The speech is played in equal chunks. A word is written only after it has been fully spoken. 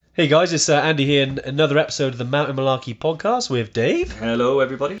Hey guys, it's Andy here in another episode of the Mountain Malarkey podcast with Dave. Hello,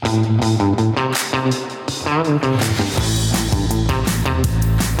 everybody.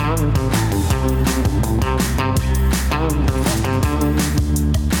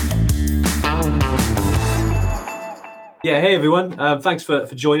 Yeah, hey everyone. Thanks for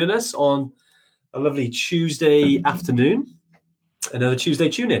joining us on a lovely Tuesday afternoon. Another Tuesday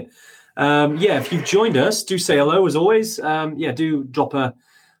tune-in. If you've joined us, do say hello as always. Do drop a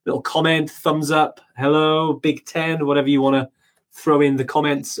little comment, thumbs up, hello, Big Ten, whatever you want to throw in the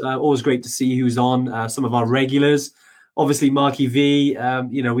comments. Always great to see who's on. Some of our regulars, obviously Marky V.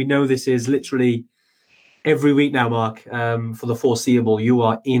 We know this is literally every week now, Mark. For the foreseeable, you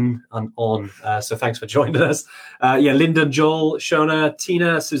are in and on. So thanks for joining us. Lyndon, Joel, Shona,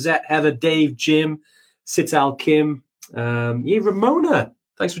 Tina, Suzette, Heather, Dave, Jim, Sital, Kim. Ramona.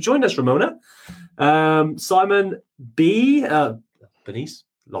 Thanks for joining us, Ramona. Simon B. Bernice.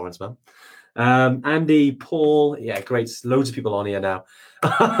 Lawrence, man. Andy, Paul, great. Loads of people on here now.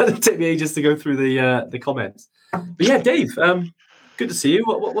 It took me ages to go through the comments. But yeah, Dave, good to see you.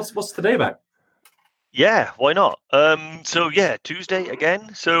 What's today about? Yeah, why not? Tuesday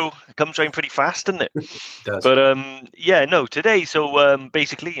again. So it comes around pretty fast, doesn't it? It does. But today. So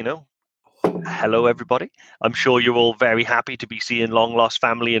basically, hello everybody. I'm sure you're all very happy to be seeing long lost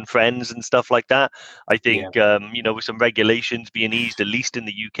family and friends and stuff like that. I think with some regulations being eased, at least in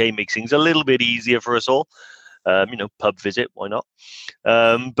the UK, makes things a little bit easier for us all. Pub visit, why not?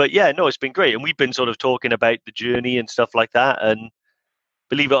 It's been great, and we've been sort of talking about the journey and stuff like that. And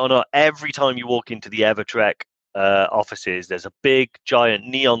believe it or not, every time you walk into the Evertrek offices, there's a big giant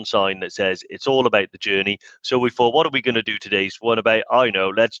neon sign that says it's all about the journey. So we thought, what are we going to do today? It's one about,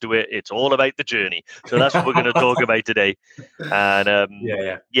 let's do it. It's all about the journey. So that's what we're going to talk about today. And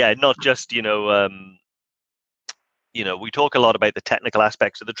not just, we talk a lot about the technical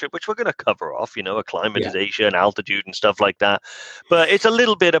aspects of the trip, which we're going to cover off, acclimatization, altitude and stuff like that. But it's a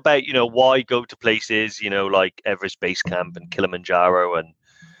little bit about, why go to places, like Everest Base Camp and Kilimanjaro, and,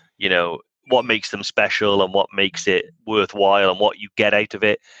 what makes them special and what makes it worthwhile and what you get out of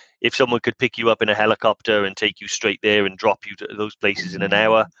it. If someone could pick you up in a helicopter and take you straight there and drop you to those places in an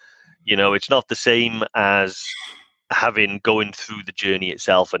hour, it's not the same as going through the journey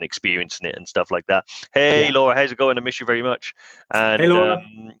itself and experiencing it and stuff like that. Hey, Laura, how's it going? I miss you very much. And hey, Laura.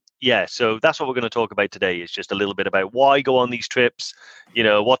 So that's what we're going to talk about today, is just a little bit about why go on these trips,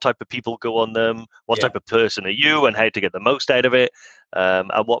 what type of people go on them, what type of person are you, and how to get the most out of it,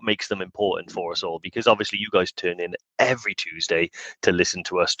 and what makes them important for us all. Because obviously you guys tune in every Tuesday to listen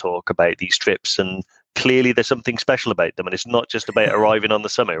to us talk about these trips, and clearly there's something special about them, and it's not just about arriving on the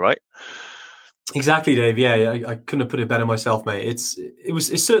summit, right? Exactly, Dave. Yeah, I couldn't have put it better myself, mate. It's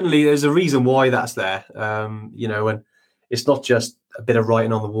certainly, there's a reason why that's there. And it's not just a bit of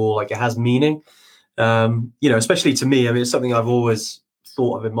writing on the wall. Like, it has meaning. Especially to me. I mean, it's something I've always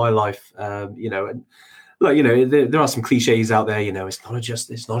thought of in my life. And there are some cliches out there. It's not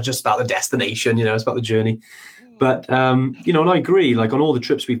just about the destination. It's about the journey. But and I agree. Like, on all the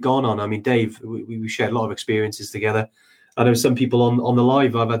trips we've gone on, I mean, Dave, we shared a lot of experiences together. I know some people on the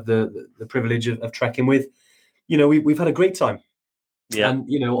live I've had the privilege of trekking with. We've had a great time. Yeah. And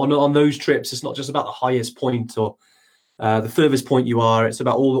on those trips, it's not just about the highest point or the furthest point you are. It's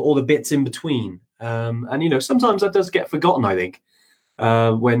about all the bits in between. And sometimes that does get forgotten, I think,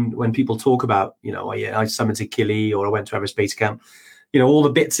 when people talk about, I summited Kili, or I went to Everest Base Camp. All the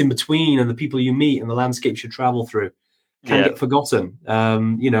bits in between and the people you meet and the landscapes you travel through can get forgotten.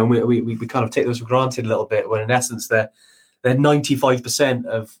 We kind of take those for granted a little bit, when in essence they're 95%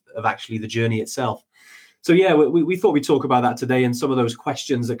 of actually the journey itself. So we thought we'd talk about that today, and some of those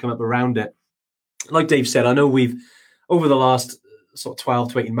questions that come up around it. Like Dave said, I know we've, over the last sort of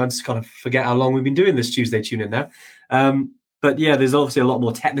 12 to 18 months, kind of forget how long we've been doing this Tuesday tune-in now. But there's obviously a lot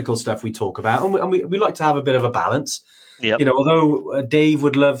more technical stuff we talk about, and we like to have a bit of a balance. Yep. Although Dave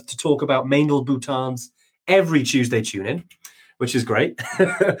would love to talk about Maindel Bhutans every Tuesday tune-in, which is great,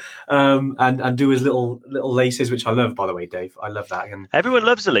 and do his little laces, which I love, by the way, Dave. I love that. And everyone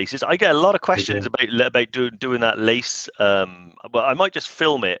loves the laces. I get a lot of questions about doing that lace. Well, I might just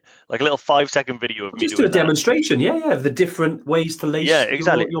film it, like a little 5-second video of me just doing do a demonstration. Of the different ways to lace. Yeah,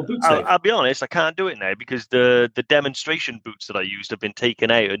 exactly. Your boots. I'll be honest, I can't do it now because the demonstration boots that I used have been taken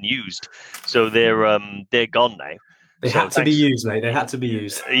out and used, so they're gone now. They had to be used, mate. They had to be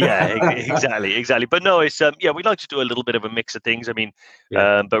used. Yeah, exactly. But no, it's we like to do a little bit of a mix of things. I mean,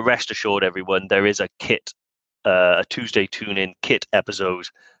 but rest assured, everyone, there is a Tuesday tune-in kit episode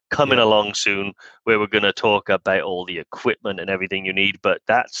coming along soon, where we're going to talk about all the equipment and everything you need. But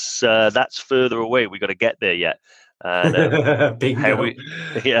that's further away. We got to get there yet. And bingo.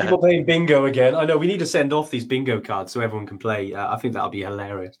 yeah, People playing bingo again. I know we need to send off these bingo cards so everyone can play. I think that'll be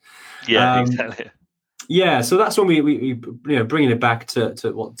hilarious. yeah, exactly. Yeah, so that's when we bringing it back to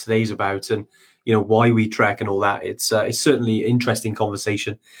what today's about, and why we trek and all that. It's certainly an interesting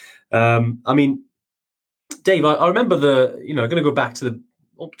conversation. I mean, Dave, I remember I'm going to go back to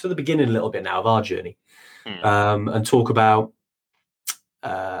the beginning a little bit now of our journey, and talk about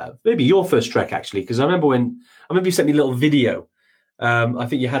maybe your first trek, actually, because I remember you sent me a little video. I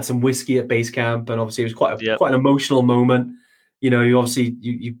think you had some whiskey at base camp, and obviously it was quite an emotional moment. You obviously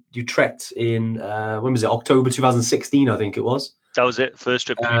you trekked in when was it? October 2016, I think it was. That was it, first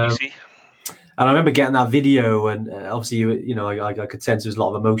trip to BBC. And I remember getting that video, and obviously I could sense there was a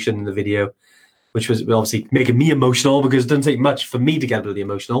lot of emotion in the video, which was obviously making me emotional because it doesn't take much for me to get really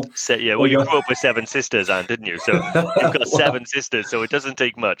emotional. So, yeah, well, you grew up with 7 sisters, Anne, didn't you? So you've got 7 sisters, so it doesn't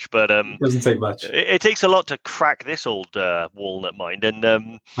take much. But it doesn't take much. It takes a lot to crack this old walnut mind.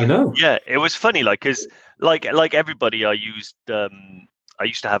 And I know. Yeah, it was funny, because like everybody, I used to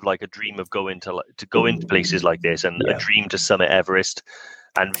have like a dream of going into places like this, and a dream to summit Everest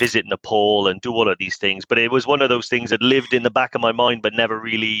and visit Nepal and do all of these things. But it was one of those things that lived in the back of my mind but never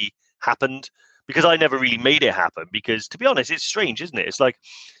really happened, because I never really made it happen. Because, to be honest, it's strange, isn't it? It's like,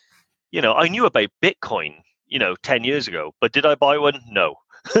 I knew about Bitcoin, 10 years ago, but did I buy one? No.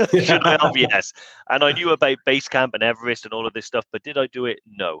 Should I have? Yes. And I knew about Basecamp and Everest and all of this stuff, but did I do it?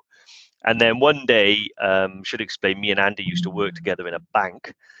 No. And then one day, should explain, me and Andy used to work together in a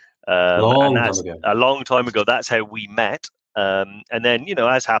bank. A long time ago. That's how we met. And then,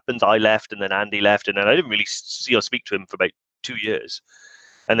 as happens, I left, and then Andy left, and then I didn't really see or speak to him for about 2 years.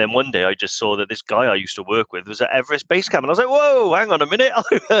 And then one day I just saw that this guy I used to work with was at Everest Base Camp. And I was like, whoa, hang on a minute.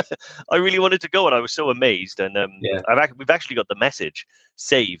 I really wanted to go. And I was so amazed. And we've actually got the message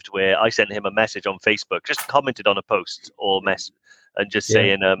saved where I sent him a message on Facebook, just commented on a post or mess, and just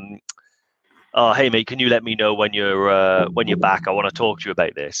saying, oh, hey, mate, can you let me know when you're back? I want to talk to you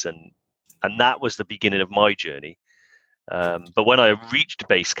about this. And that was the beginning of my journey. But when I reached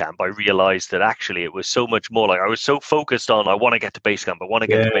base camp, I realized that actually it was so much more. Like, I was so focused on, I want to get to base camp. I want to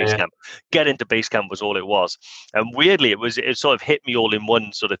get to base camp. Get into base camp was all it was. And weirdly, it sort of hit me all in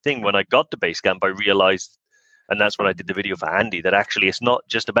one sort of thing. When I got to base camp, I realized, and that's when I did the video for Andy, that actually it's not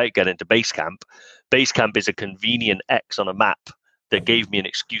just about getting to base camp. Base camp is a convenient X on a map that gave me an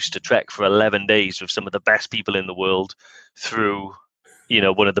excuse to trek for 11 days with some of the best people in the world through,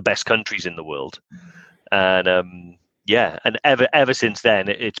 one of the best countries in the world. And, and ever since then,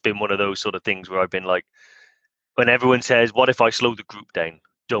 it's been one of those sort of things where I've been like, when everyone says, what if I slow the group down?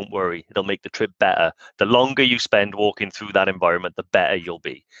 Don't worry, it'll make the trip better. The longer you spend walking through that environment, the better you'll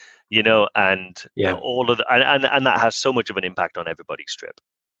be, and all of and that has so much of an impact on everybody's trip.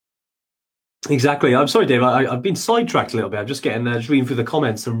 Exactly. I'm sorry, Dave. I've been sidetracked a little bit. I'm just reading through the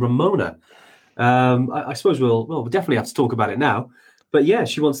comments, and Ramona, I suppose we'll definitely have to talk about it now. But yeah,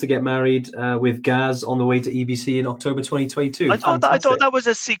 she wants to get married with Gaz on the way to EBC in October 2022. I thought that was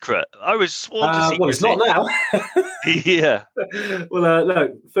a secret. I was sworn to secrecy. Well, it's not now. Yeah. Well,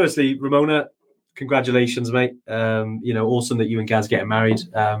 look, firstly, Ramona, congratulations, mate. Awesome that you and Gaz getting married.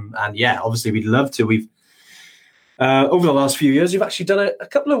 And yeah, obviously we'd love to. We've over the last few years, we've actually done a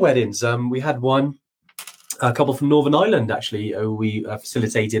couple of weddings. We had a couple from Northern Ireland, actually. We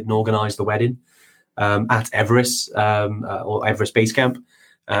facilitated and organised the wedding at Everest or Everest Base Camp,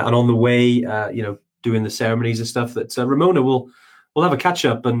 and on the way, doing the ceremonies and stuff. That Ramona will have a catch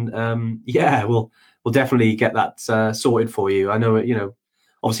up, and we'll definitely get that sorted for you. I know,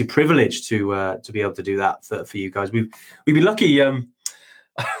 obviously privileged to be able to do that for you guys. We'd be lucky.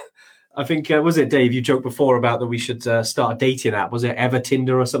 I think was it Dave? You joked before about that we should start a dating app. Was it Ever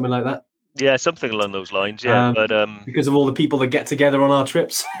Tinder or something like that? Yeah, something along those lines. Yeah, but because of all the people that get together on our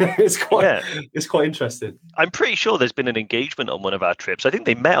trips, it's quite interesting. I'm pretty sure there's been an engagement on one of our trips. I think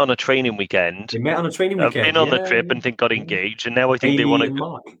they met on a training weekend. Been on the trip and got engaged, and now I think they want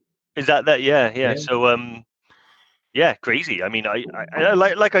to. Is that? Yeah. So yeah, crazy. I mean, I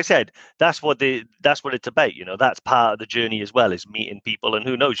like I said, that's what it's about. That's part of the journey as well, is meeting people, and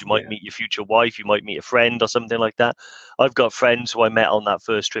who knows, you might meet your future wife, you might meet a friend or something like that. I've got friends who I met on that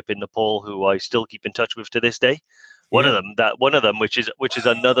first trip in Nepal who I still keep in touch with to this day. One of them, which is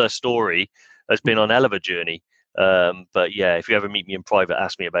another story, has been on hell of a journey. But yeah, if you ever meet me in private,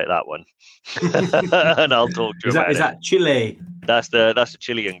 ask me about that one, and I'll talk to you about it. Is that Chile? That's the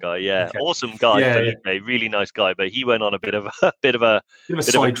Chilean guy. Yeah, Okay. awesome guy, Felipe, really nice guy. But he went on a bit of a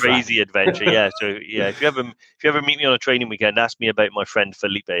crazy adventure. Yeah. So yeah, if you ever meet me on a training weekend, ask me about my friend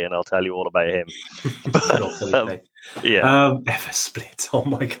Felipe, and I'll tell you all about him. Eversplit. Oh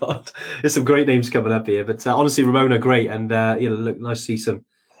my God, there's some great names coming up here. But honestly, Ramona, great, and look, nice to see some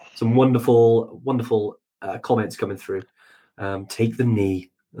wonderful comments coming through. Take the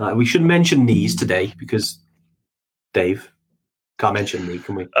knee. We should mention knees today because Dave can't mention knee,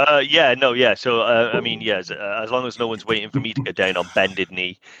 can we? So I mean, yes. As long as no one's waiting for me to get down on bended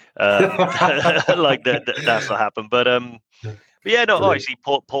knee, like that's not happen. But yeah, no. I see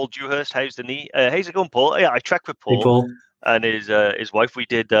Paul Dewhurst. How's the knee? How's it going, Paul? Yeah, I tracked with Paul, hey, Paul. And his wife. We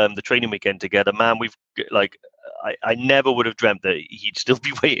did the training weekend together. Man, we've I never would have dreamt that he'd still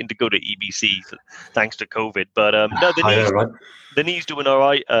be waiting to go to EBC thanks to COVID. But no, the knee's doing all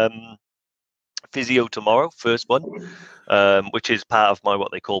right. Physio tomorrow, first one, which is part of my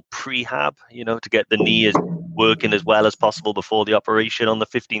what they call prehab, to get the knee as working as well as possible before the operation on the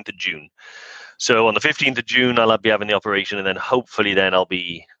 15th of June. So on the 15th of June, I'll be having the operation, and then hopefully then I'll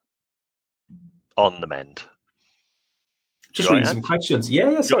be on the mend. Just reading some questions.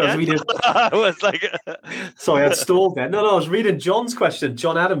 Yeah. Sorry, I was reading. I was like, sorry, I'd stalled there. No, I was reading John's question.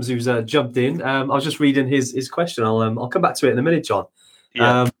 John Adams, who's jumped in. I was just reading his question. I'll come back to it in a minute, John.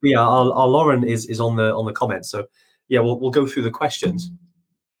 Yeah. Our Lauren is on the comments. So yeah, we'll go through the questions.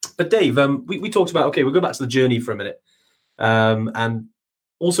 But Dave, we talked about we'll go back to the journey for a minute, and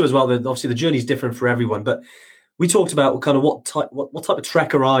also as well that obviously the journey is different for everyone. But we talked about kind of what type of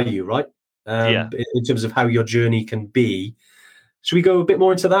trekker are you, right? In terms of how your journey can be. Should we go a bit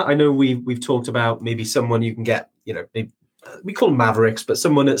more into that? I know we've talked about maybe someone you can get, maybe, we call them mavericks, but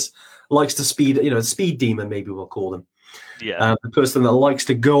someone that's likes to speed, a speed demon, maybe we'll call them. Yeah. The person that likes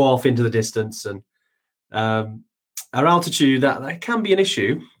to go off into the distance, and our altitude that can be an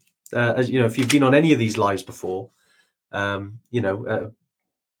issue. As if you've been on any of these lives before,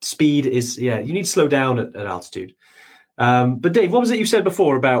 speed is you need to slow down at altitude. But Dave, what was it you said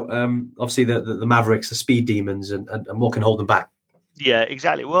before about obviously the mavericks, the speed demons, and what can hold them back? Yeah,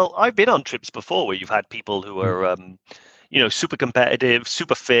 exactly. Well, I've been on trips before where you've had people who are super competitive,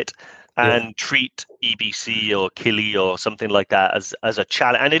 super fit, and treat EBC or Kili or something like that as a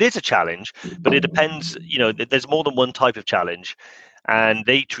challenge. And it is a challenge, but it depends. There's more than one type of challenge, and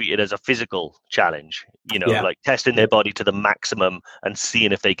they treat it as a physical challenge. Like testing their body to the maximum and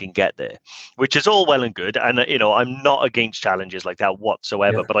seeing if they can get there, which is all well and good. And I'm not against challenges like that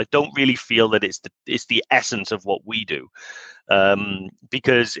whatsoever, but I don't really feel that it's the essence of what we do.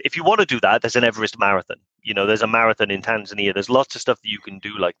 Because if you want to do that, there's an Everest marathon. There's a marathon in Tanzania. There's lots of stuff that you can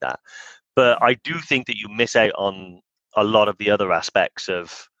do like that. But I do think that you miss out on a lot of the other aspects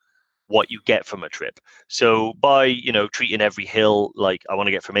of what you get from a trip. So by, treating every hill, like I want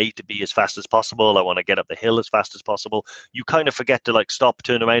to get from A to B as fast as possible, I want to get up the hill as fast as possible, you kind of forget to stop,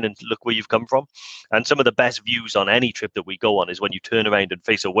 turn around and look where you've come from. And some of the best views on any trip that we go on is when you turn around and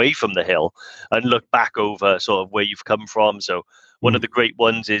face away from the hill and look back over sort of where you've come from. So one of the great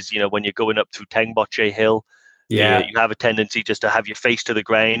ones is, when you're going up through Tengboche Hill, you have a tendency just to have your face to the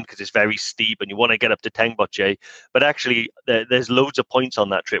ground because it's very steep and you want to get up to Tengboche. But actually, there's loads of points on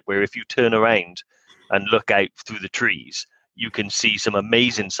that trip where if you turn around and look out through the trees, you can see some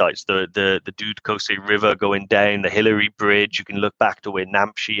amazing sights. The Dudekose River going down, the Hillary Bridge. You can look back to where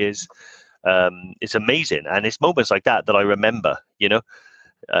Namche is. It's amazing. And it's moments like that I remember,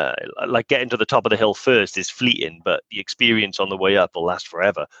 like getting to the top of the hill first is fleeting, but the experience on the way up will last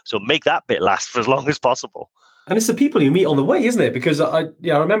forever. So make that bit last for as long as possible. And it's the people you meet on the way, isn't it? Because I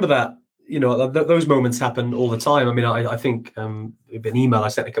remember that, those moments happen all the time. I mean, I think an email I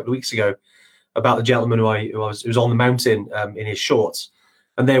sent a couple of weeks ago about the gentleman who was on the mountain in his shorts.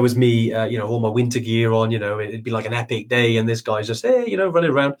 And there was me, all my winter gear on, it'd be like an epic day. And this guy's just, running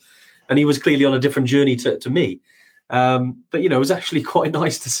around. And he was clearly on a different journey to me. But, it was actually quite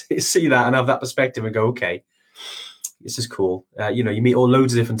nice to see that and have that perspective and go, okay, this is cool. You meet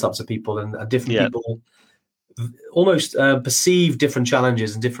loads of different types of people and different people almost perceive different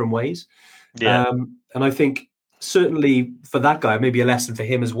challenges in different ways. And I think certainly for that guy, maybe a lesson for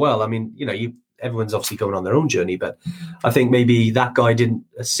him as well. I mean, everyone's obviously going on their own journey, but I think maybe that guy didn't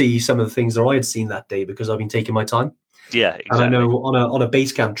see some of the things that I had seen that day because I've been taking my time. Yeah, exactly. And I know on a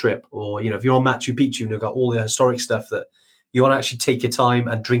base camp trip or, if you're on Machu Picchu and you've got all the historic stuff that you want to actually take your time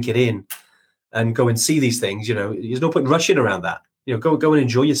and drink it in and go and see these things, there's no point rushing around that. Go and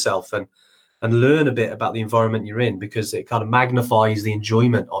enjoy yourself and learn a bit about the environment you're in because it kind of magnifies the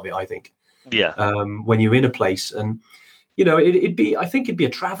enjoyment of it, I think. Yeah. when you're in a place. And I think it'd be a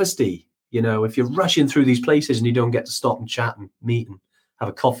travesty, if you're rushing through these places and you don't get to stop and chat and meet and have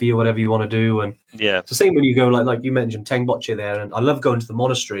a coffee or whatever you want to do. And it's the same when you go, like you mentioned Tengboche there, and I love going to the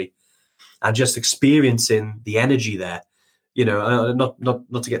monastery and just experiencing the energy there. Not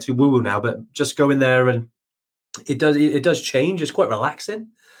to get too woo-woo now, but just go in there, and it does change. It's quite relaxing.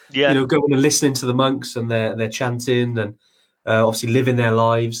 Yeah. Going and listening to the monks and they're chanting and obviously living their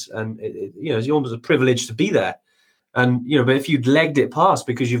lives, and it's almost a privilege to be there. And but if you'd legged it past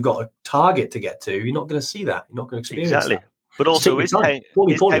because you've got a target to get to, you're not going to see that. You're not going to experience that. But also, is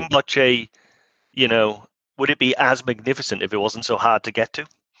Tengboche, would it be as magnificent if it wasn't so hard to get to?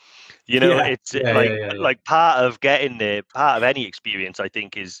 It's like part of getting there, part of any experience, I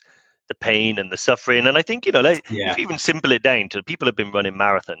think, is the pain and the suffering. And I think, if you even simple it down to, people have been running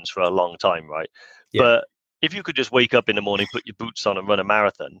marathons for a long time, right? Yeah. But if you could just wake up in the morning, put your boots on and run a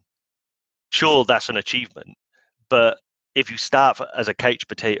marathon, sure, that's an achievement. But if you start as a couch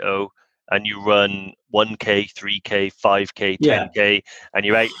potato and you run 1K, 3K, 5K, 10K, and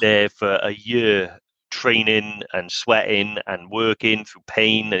you're out there for a year training and sweating and working through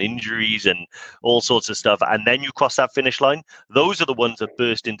pain and injuries and all sorts of stuff, and then you cross that finish line, those are the ones that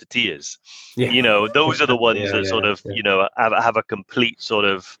burst into tears. Those are the ones that sort of have a complete sort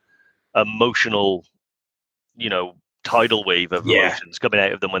of emotional tidal wave of emotions coming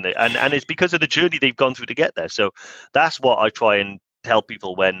out of them when and it's because of the journey they've gone through to get there. So that's what I try and tell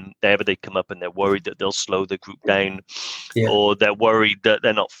people whenever they come up and they're worried that they'll slow the group down, or they're worried that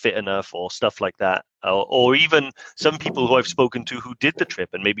they're not fit enough or stuff like that, or even some people who I've spoken to who did the trip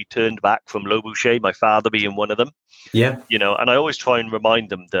and maybe turned back from Le Boucher, my father being one of them. And I always try and remind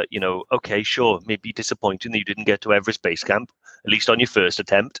them that okay, sure, maybe disappointing that you didn't get to Everest Base Camp, at least on your first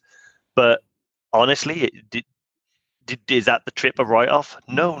attempt, but honestly, is that the trip a write-off?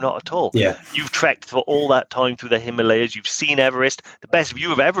 No, not at all. You've trekked for all that time through the Himalayas. You've seen Everest. The best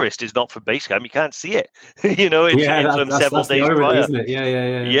view of Everest is not from base camp. You can't see it. It's from several days prior, isn't it?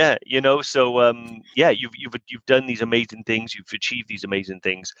 Yeah. So you've done these amazing things. You've achieved these amazing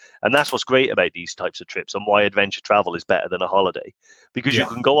things, and that's what's great about these types of trips and why adventure travel is better than a holiday, because you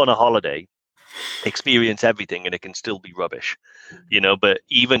can go on a holiday, experience everything, and it can still be rubbish, but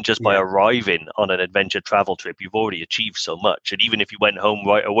even just by arriving on an adventure travel trip, you've already achieved so much, and even if you went home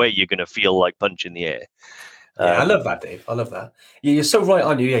right away, you're going to feel like punching the air. I love that, Dave. I love that. You're so right,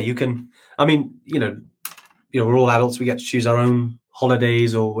 aren't you? You can, I mean, we're all adults, we get to choose our own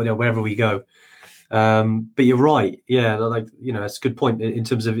holidays or wherever we go, but you're right. It's a good point in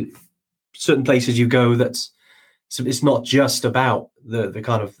terms of certain places you go, so it's not just about the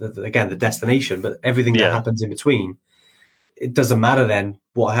kind of the destination, but everything that happens in between. It doesn't matter then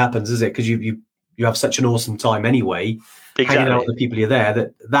what happens, is it? Because you have such an awesome time anyway, hanging out with the people you're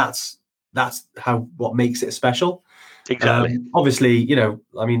there. That's what makes it special. Exactly. Obviously,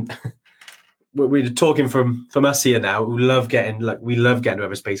 I mean, we're talking from us here now. We love getting to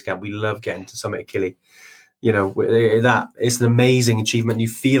Everest Base Camp. We love getting to Summit Achille. That it's an amazing achievement. You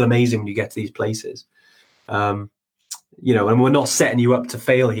feel amazing when you get to these places. And we're not setting you up to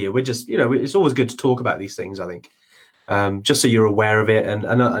fail here. We're just, it's always good to talk about these things, I think, just so you're aware of it.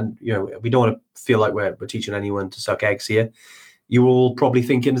 And we don't want to feel like we're teaching anyone to suck eggs here. You're all probably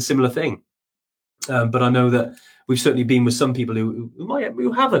thinking a similar thing. But I know that we've certainly been with some people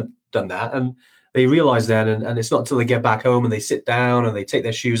who haven't done that, and they realize then, and it's not until they get back home and they sit down and they take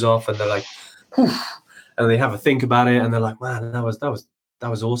their shoes off and they're like, whew, and they have a think about it, and they're like, man, that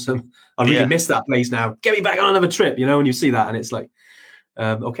was awesome. I really miss that place now. Get me back on another trip, and you see that, and it's like,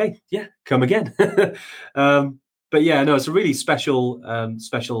 okay, come again. But it's a really special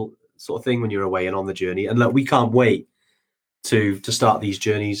sort of thing when you're away and on the journey. And look, we can't wait to start these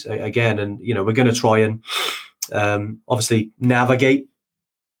journeys again. And, we're going to try and obviously navigate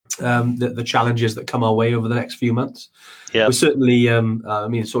the challenges that come our way over the next few months. Yeah. We're certainly,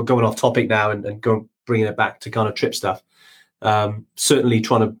 sort of going off topic now and bringing it back to kind of trip stuff. Certainly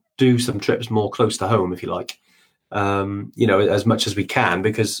trying to do some trips more close to home, if you like, as much as we can,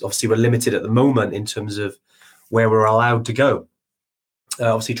 because obviously we're limited at the moment in terms of where we're allowed to go.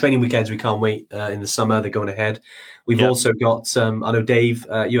 Obviously training weekends, we can't wait in the summer. They're going ahead. We've also got, I know Dave,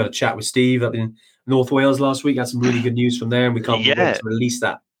 you had a chat with Steve up in North Wales last week. Had some really good news from there, and we can't wait to release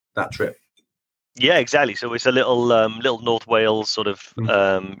that trip. Yeah, exactly. So it's a little North Wales sort of, sort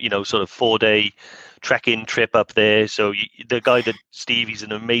of 4-day trekking trip up there. So the guy Steve, he's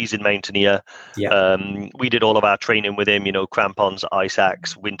an amazing mountaineer. Yeah. We did all of our training with him, crampons, ice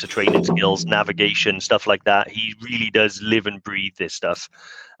axe, winter training skills, navigation, stuff like that. He really does live and breathe this stuff.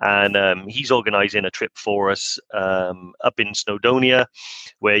 And he's organizing a trip for us up in Snowdonia.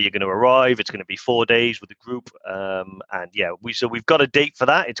 where you're going to arrive. It's going to be 4 days with the group, and yeah, we've got a date for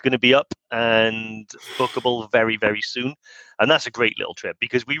that. It's going to be up and bookable very, very soon, and that's a great little trip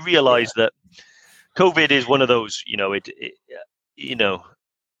because we realize that COVID is one of those,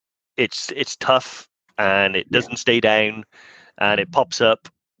 it's tough and it doesn't stay down and it pops up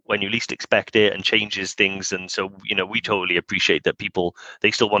when you least expect it and changes things. And so, we totally appreciate that people,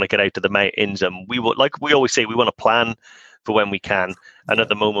 they still want to get out to the mountains. And we always say, we want to plan for when we can. And at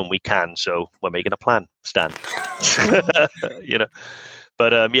the moment we can. So we're making a plan, Stan.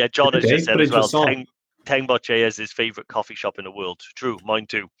 But yeah, John has just said as well, Teng Boche is his favorite coffee shop in the world. True, mine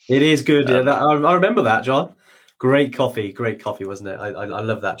too. It is good. I remember that, John. Great coffee, wasn't it? I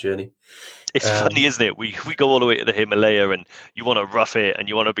love that journey. It's funny, isn't it? We go all the way to the Himalaya, and you want to rough it, and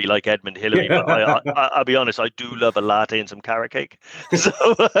you want to be like Edmund Hillary. But I'll be honest, I do love a latte and some carrot cake. So,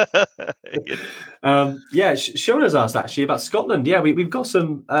 Shona's asked actually about Scotland. Yeah, we've got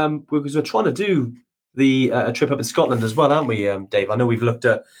some because we're trying to do a trip up in Scotland as well, aren't we, Dave? I know we've looked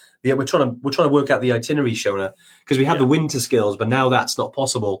at. Yeah, we're trying to work out the itinerary, Shona, because we have the winter skills, but now that's not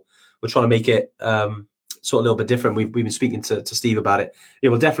possible. We're trying to make it sort of a little bit different. We've been speaking to Steve about it.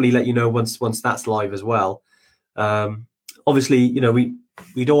 Yeah, we'll definitely let you know once that's live as well. Obviously,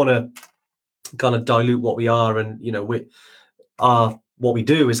 we don't want to kind of dilute what we are, and what we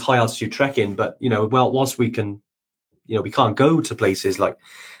do is high altitude trekking. But whilst we can, we can't go to places like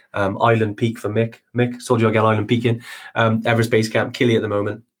Island Peak for Mick, Soldier Again Island Peak in Everest Base Camp, Killy at the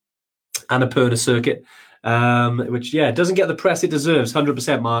moment, and Annapurna Circuit, which doesn't get the press it deserves.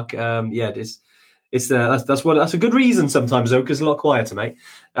 100%, Mark. That's a good reason sometimes though, because it's a lot quieter, mate.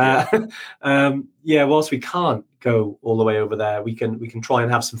 Whilst we can't go all the way over there, we can try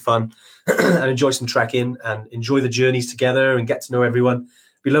and have some fun and enjoy some trekking and enjoy the journeys together and get to know everyone.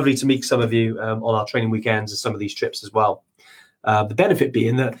 It'd be lovely to meet some of you on our training weekends and some of these trips as well. The benefit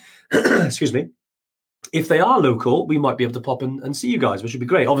being that, excuse me, if they are local, we might be able to pop and see you guys, which would be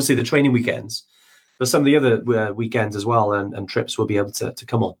great. Obviously, the training weekends, but some of the other weekends as well and trips will be able to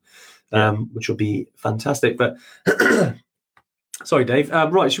come on, which will be fantastic. But sorry, Dave.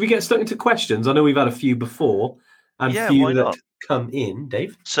 Right, should we get stuck into questions? I know we've had a few before and few that come in,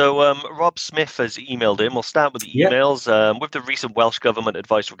 Dave. So Rob Smith has emailed in. We'll start with the emails. With the recent Welsh Government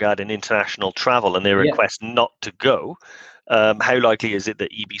advice regarding international travel and their request not to go, how likely is it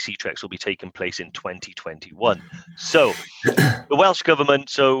that EBC treks will be taking place in 2021? So the Welsh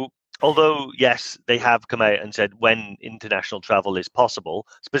Government, although, yes, they have come out and said when international travel is possible,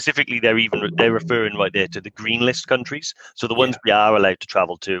 specifically they're referring right there to the green list countries. So the ones we are allowed to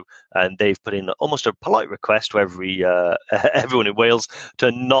travel to, and they've put in almost a polite request to everyone in Wales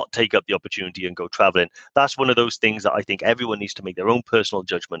to not take up the opportunity and go traveling. That's one of those things that I think everyone needs to make their own personal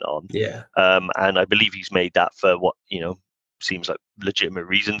judgment on. Yeah. And I believe he's made that for what, seems like legitimate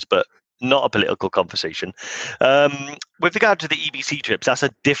reasons, but not a political conversation. With regard to the EBC trips, that's a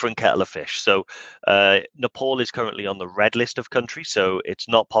different kettle of fish. So Nepal is currently on the red list of countries, so it's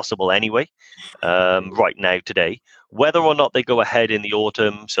not possible anyway, right now, today. Whether or not they go ahead in the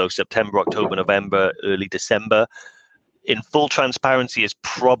autumn, so September, October, November, early December, in full transparency, is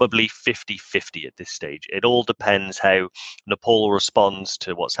probably 50-50 at this stage. It all depends how Nepal responds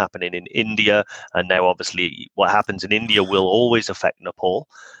to what's happening in India. And now, obviously, what happens in India will always affect Nepal.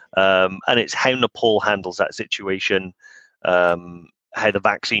 And it's how Nepal handles that situation, how the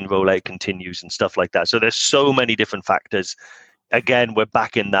vaccine rollout continues and stuff like that. So there's so many different factors. Again, we're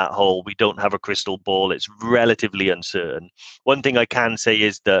back in that hole. We don't have a crystal ball. It's relatively uncertain. One thing I can say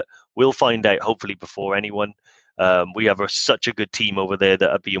is that we'll find out, hopefully, before anyone. We have such a good team over there that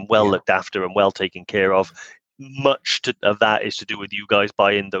are being well looked after and well taken care of. Much of that is to do with you guys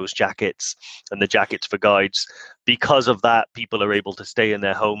buying those jackets and the jackets for guides. Because of that, people are able to stay in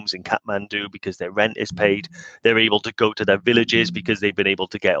their homes in Kathmandu because their rent is paid. They're able to go to their villages because they've been able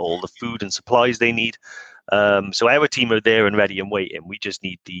to get all the food and supplies they need. So our team are there and ready and waiting. We just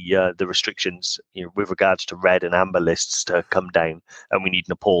need the restrictions, with regards to red and amber lists to come down, and we need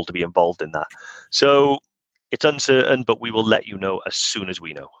Nepal to be involved in that. So it's uncertain, but we will let you know as soon as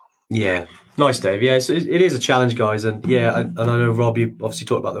we know. Yeah, nice, Dave. Yeah, it is a challenge, guys, and I know, Rob, you obviously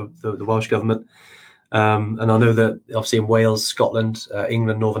talked about the Welsh Government, and I know that obviously in Wales, Scotland,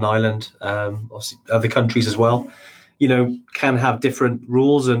 England, Northern Ireland, obviously other countries as well, can have different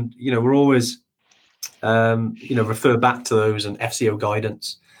rules, and we're always refer back to those and FCO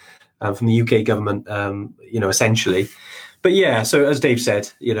guidance from the UK government, essentially. But yeah, so as Dave said,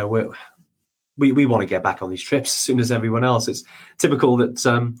 we want to get back on these trips as soon as everyone else. It's typical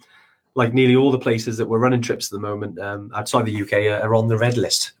that like nearly all the places that we're running trips at the moment outside the UK are on the red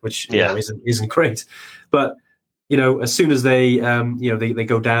list, which isn't great. But as soon as they they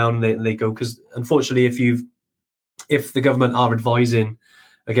go down, they go, because unfortunately, if the government are advising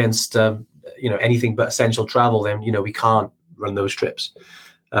against anything but essential travel, then we can't run those trips.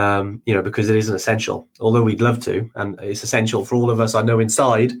 Because it isn't essential. Although we'd love to, and it's essential for all of us, I know,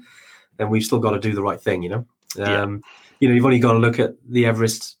 inside, then we've still got to do the right thing. You've only got to look at the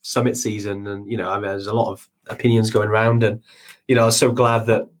Everest summit season, and there's a lot of opinions going around, and I was so glad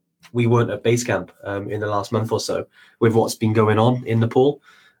that we weren't at base camp in the last month or so with what's been going on in Nepal.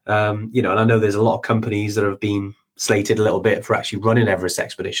 And I know there's a lot of companies that have been slated a little bit for actually running Everest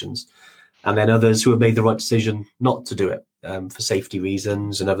expeditions, and then others who have made the right decision not to do it for safety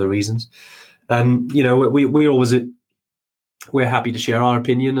reasons and other reasons. And we always, we're happy to share our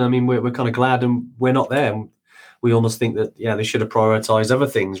opinion. I mean, we're kind of glad, and we're not there. And we almost think that they should have prioritized other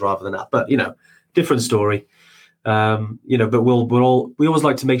things rather than that. But different story. But we always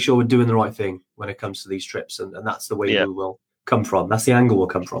like to make sure we're doing the right thing when it comes to these trips, and that's the way we will come from. That's the angle we'll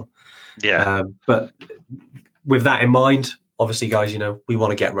come from. Yeah. But with that in mind, obviously, guys, we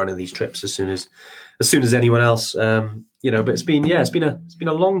want to get running these trips as soon as anyone else. But it's been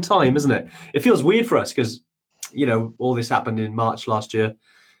a long time, isn't it? It feels weird for us because all this happened in March last year,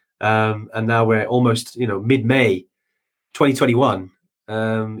 and now we're almost mid-May 2021.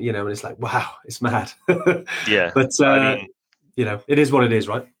 And it's like, wow, it's mad. Yeah. But it is what it is,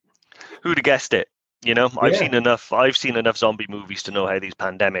 right? Who'd have guessed it? I've seen enough zombie movies to know how these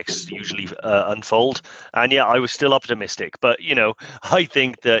pandemics usually unfold. And I was still optimistic. But, I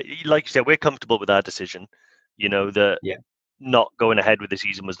think that, like you said, we're comfortable with our decision, that not going ahead with the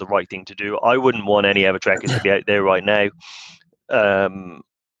season was the right thing to do. I wouldn't want any Evertrekkers to be out there right now,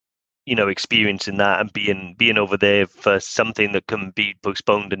 experiencing that and being over there for something that can be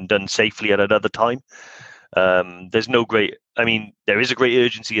postponed and done safely at another time. There is a great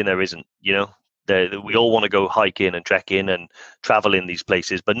urgency and there isn't, we all want to go hiking and trekking and travel in these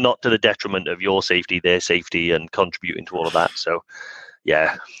places, but not to the detriment of your safety, their safety, and contributing to all of that. So,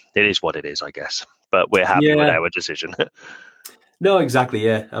 it is what it is, I guess. But we're happy with our decision. No, exactly.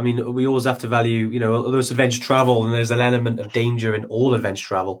 Yeah. I mean, we always have to value, those adventure travel, and there's an element of danger in all adventure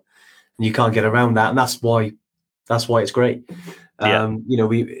travel, and you can't get around that. And that's why it's great.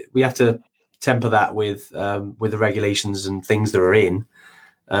 We have to temper that with the regulations and things that are in.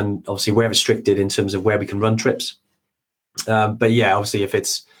 And obviously, we're restricted in terms of where we can run trips. But obviously, if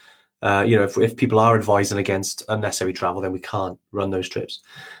it's if people are advising against unnecessary travel, then we can't run those trips.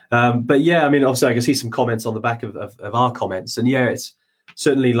 But obviously, I can see some comments on the back of our comments, and it's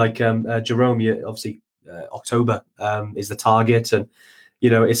certainly like Jerome. Obviously, October is the target, and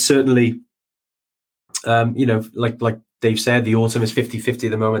it's certainly like Dave said, the autumn is 50-50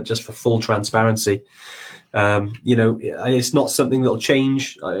 at the moment, just for full transparency. It's not something that'll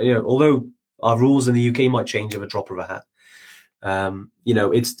change. Although our rules in the UK might change at a drop of a hat.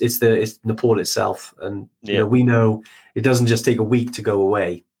 It's Nepal itself, and we know it doesn't just take a week to go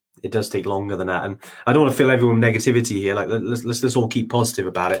away. It does take longer than that, and I don't want to fill everyone with negativity here. Like, let's all keep positive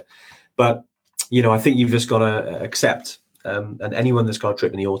about it. But I think you've just got to accept, and anyone that's got a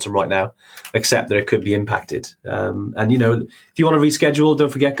trip in the autumn right now, accept that it could be impacted. And if you want to reschedule,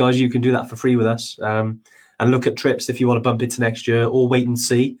 don't forget, guys, you can do that for free with us. And look at trips if you want to bump it to next year, or wait and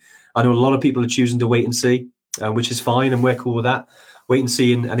see. I know a lot of people are choosing to wait and see, which is fine, and we're cool with that. Wait and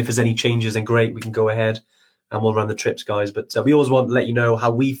see, and if there's any changes, then great, we can go ahead and we'll run the trips, guys. But we always want to let you know how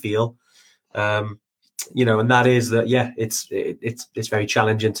we feel, and that is that it's very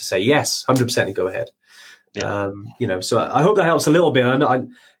challenging to say yes, 100% and go ahead. So I hope that helps a little bit. I know,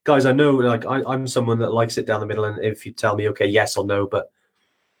 guys, I know, like, I'm someone that likes it down the middle, and if you tell me okay, yes or no, but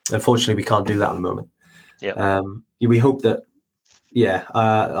unfortunately we can't do that at the moment. We hope that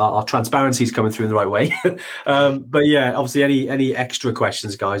our transparency is coming through in the right way. But obviously any extra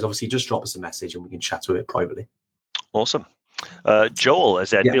questions, guys, obviously just drop us a message and we can chat to it privately. Awesome. Joel has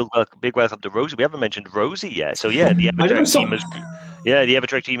said, big welcome to Rosie. We haven't mentioned Rosie yet. So the Evertrek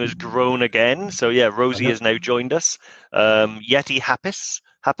team has grown again. So Rosie has now joined us. Yeti Happis.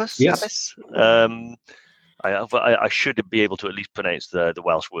 Yes. I should be able to at least pronounce the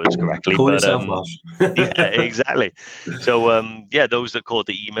Welsh words correctly. Call yourself Welsh. Exactly. So those that caught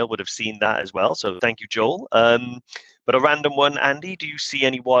the email would have seen that as well. So thank you, Joel. But a random one, Andy, do you see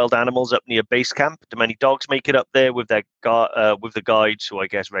any wild animals up near base camp? Do many dogs make it up there with their with the guides who I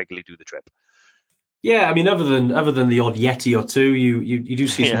guess regularly do the trip? Yeah, I mean, other than the odd Yeti or two, you do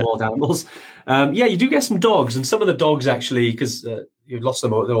see some wild animals. You do get some dogs, and some of the dogs actually, because you've lost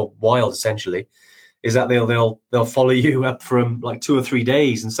them, they're all wild essentially, is that they'll follow you up from like 2 or 3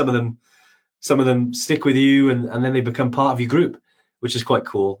 days, and some of them stick with you, and then they become part of your group, which is quite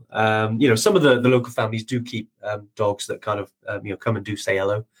cool. Some of the local families do keep dogs that kind of come and do say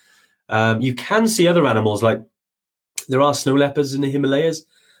hello. You can see other animals, like there are snow leopards in the Himalayas.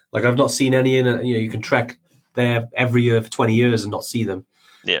 Like I've not seen any you can trek there every year for 20 years and not see them.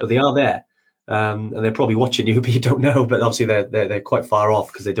 Yeah. But they are there. And they're probably watching you, but you don't know. But obviously they're quite far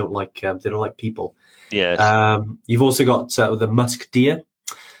off because they don't like people. Yes. You've also got the musk deer.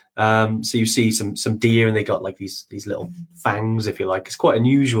 So you see some deer, and they got like these little fangs, if you like. It's quite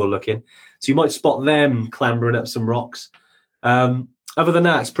unusual looking. So you might spot them clambering up some rocks. Other than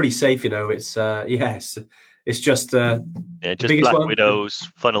that, it's pretty safe. It's just just black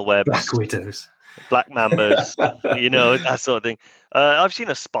widows, funnel webs, black widows, black mambas, that sort of thing. I've seen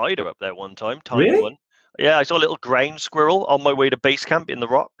a spider up there one time, tiny one. Yeah, I saw a little ground squirrel on my way to base camp in the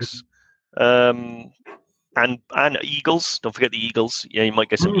rocks. And eagles. Don't forget the eagles. Yeah, you might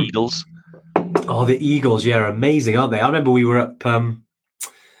get some eagles. Oh, the eagles, yeah, are amazing, aren't they? I remember we were up,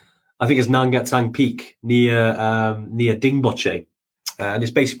 I think it's Nangatsang Peak near Dingboche. And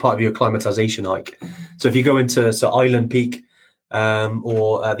it's basically part of your acclimatization hike. So if you go into Island Peak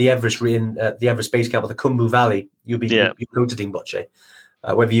or the Everest Base Camp or the Khumbu Valley, you go to Dingboche.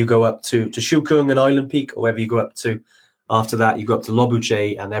 Whether you go up to Shukung and Island Peak, or whether you go up to, after that, you go up to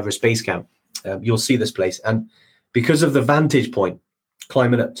Lobuche and Everest Base Camp, you'll see this place. And because of the vantage point,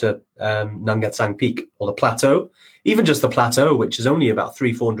 climbing up to Nangatsang Peak or the plateau, even just the plateau, which is only about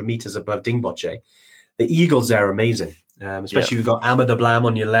 300-400 meters above Dingboche, the eagles there are amazing. Especially you've got Amadablam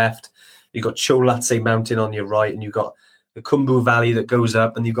on your left, you've got Cholatse Mountain on your right, and you've got the Khumbu Valley that goes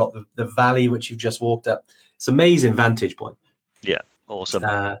up, and you've got the valley which you've just walked up. It's an amazing vantage point. Yeah, awesome.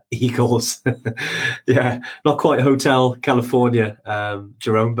 Eagles. Yeah, not quite Hotel California,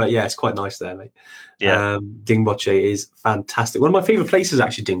 Jerome, but yeah, it's quite nice there, mate. Yeah. Dingboche is fantastic. One of my favorite places,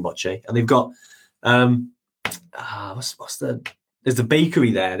 actually, Dingboche, and they've got there's the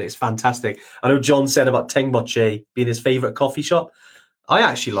bakery there. It's fantastic. I know John said about Tengboche being his favorite coffee shop. I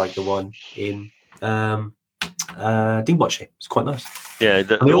actually like the one in Dingboche. It's quite nice. Yeah,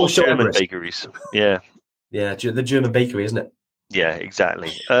 the all German bakeries. Yeah. Yeah, the German bakery, isn't it? Yeah,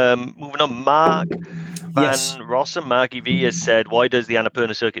 exactly. Moving on, Mark Van Rossum, Mark EV has said, why does the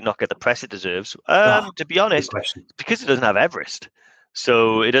Annapurna circuit not get the press it deserves? To be honest, because it doesn't have Everest.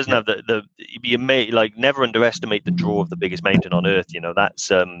 So it doesn't have never underestimate the draw of the biggest mountain on Earth. That's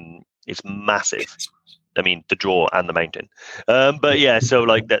it's massive. I mean, the draw and the mountain. But yeah, so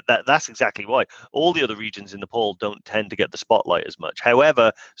like that's exactly why. All the other regions in Nepal don't tend to get the spotlight as much.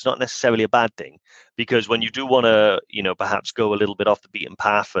 However, it's not necessarily a bad thing, because when you do want to, perhaps go a little bit off the beaten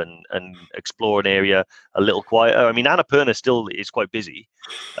path and explore an area a little quieter. I mean, Annapurna still is quite busy.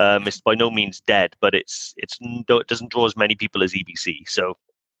 It's by no means dead, but it doesn't draw as many people as EBC. So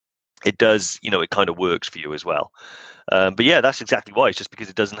it does, it kind of works for you as well. But yeah, that's exactly why. It's just because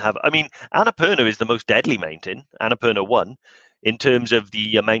it doesn't have. I mean, Annapurna is the most deadly mountain, Annapurna 1, in terms of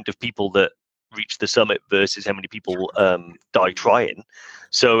the amount of people that reach the summit versus how many people die trying.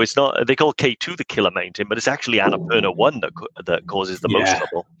 So it's not. They call K2 the killer mountain, but it's actually Annapurna 1 that causes the most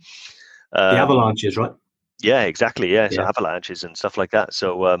trouble. The avalanches, right? Yeah, exactly. Yeah, so avalanches and stuff like that.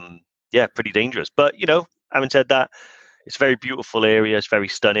 So yeah, pretty dangerous. But having said that, it's a very beautiful area. It's very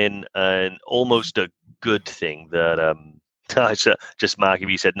stunning, and almost a good thing that just Mark, if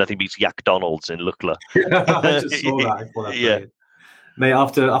you said nothing beats Yak Donald's in Lukla. I just saw that. Yeah, mate.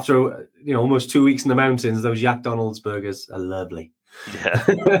 After almost 2 weeks in the mountains, those Yak Donald's burgers are lovely. Yeah,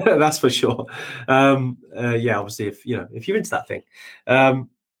 that's for sure. Obviously, if you're into that thing,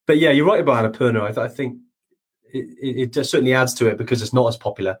 but yeah, you're right about Annapurna. I think it just certainly adds to it because it's not as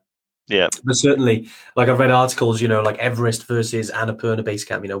popular. Yeah, but certainly, like I've read articles, like Everest versus Annapurna Base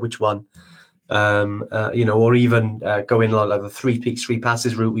Camp. Which one? Or even going like the 3 Peaks, 3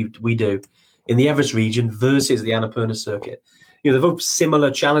 Passes route we do in the Everest region versus the Annapurna circuit. They're both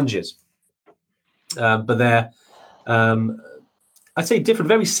similar challenges, but they're I'd say different,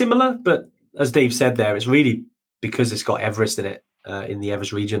 very similar. But as Dave said there, it's really because it's got Everest in it. In the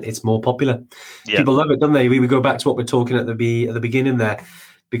Everest region, it's more popular. Yeah. People love it, don't they? We go back to what we're talking at the beginning there.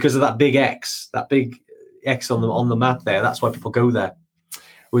 Because of that big X on the map there, that's why people go there.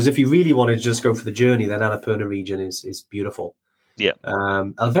 Whereas if you really wanted to just go for the journey, then Annapurna region is beautiful. Yeah.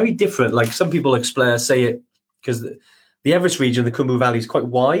 And very different. Like some people say it because the Everest region, the Khumbu Valley, is quite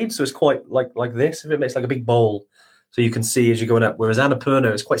wide, so it's quite like this. If it makes like a big bowl, so you can see as you're going up. Whereas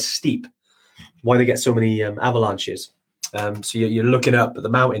Annapurna is quite steep. Why they get so many avalanches? So you're looking up at the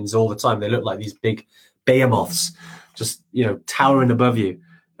mountains all the time. They look like these big behemoths, just towering above you.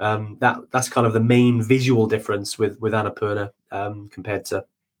 That's kind of the main visual difference with Annapurna compared to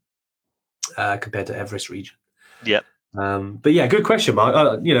Everest region. Yeah. But yeah, good question,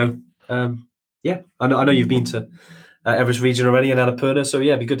 Mark. Yeah, I know you've been to Everest region already and Annapurna, so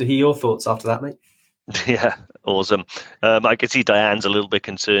yeah, it'd be good to hear your thoughts after that, mate. Yeah, awesome. I could see Diane's a little bit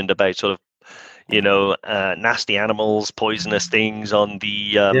concerned about sort of, nasty animals, poisonous things on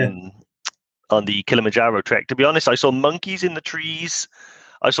the Kilimanjaro trek. To be honest, I saw monkeys in the trees.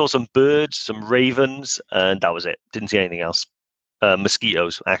 I saw some birds, some ravens, and that was it. Didn't see anything else.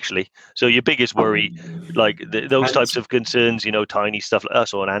 Mosquitoes, actually. So your biggest worry, like those types of concerns, tiny stuff like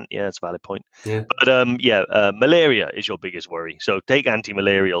us or an ant. Yeah, that's a valid point. Yeah. But malaria is your biggest worry. So take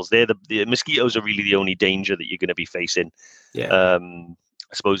anti-malarials. They're the mosquitoes are really the only danger that you're going to be facing. Yeah.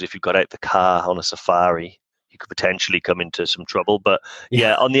 I suppose if you got out the car on a safari, you could potentially come into some trouble. But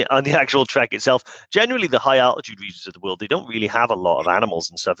yeah, on the actual trek itself, generally the high altitude regions of the world, they don't really have a lot of animals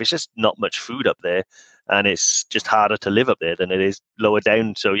and stuff. It's just not much food up there, and it's just harder to live up there than it is lower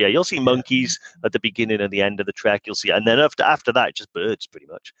down. So yeah, you'll see monkeys at the beginning and the end of the trek. You'll see, and then after that, just birds pretty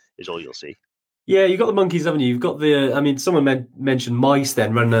much is all you'll see. Yeah, you've got the monkeys, haven't you? You've got someone mentioned mice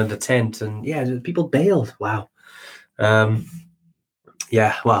then running under the tent, and yeah, people bailed. Wow.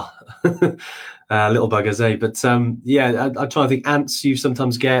 Yeah, well, little buggers, eh? But yeah, I'm trying to think. Ants you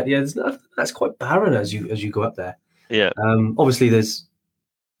sometimes get. Yeah, that's quite barren as you go up there. Yeah. Obviously, there's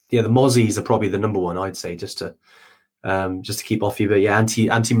the mozzies are probably the number one, I'd say, just to keep off you. But yeah,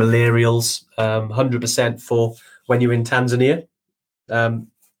 anti-malarials, 100% for when you're in Tanzania.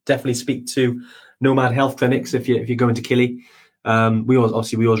 Definitely speak to Nomad Health Clinics if you're going to Kili. We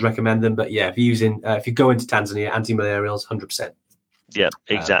always recommend them. But yeah, if you go into Tanzania, anti-malarials, 100%. Yeah,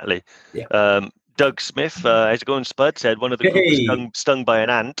 exactly. Yeah. Doug Smith, how's it going, Spud? Said one of the group stung by an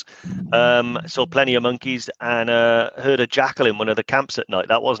ant. Saw plenty of monkeys and heard a jackal in one of the camps at night.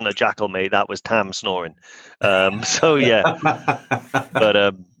 That wasn't a jackal, mate. That was Tam snoring. So yeah,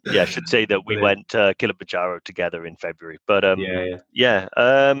 but yeah, I should say that we went Kilimanjaro together in February. But yeah.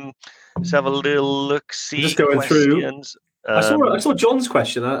 Let's have a little look. See, just going questions. Through. I saw John's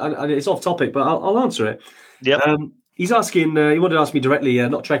question, and it's off topic, but I'll answer it. Yeah. He's asking. He wanted to ask me directly,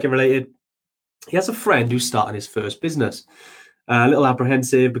 not trekking related. He has a friend who's starting his first business. A little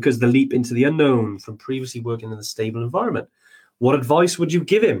apprehensive because of the leap into the unknown from previously working in a stable environment. What advice would you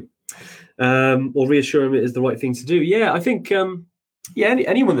give him, or reassure him it is the right thing to do? Yeah, I think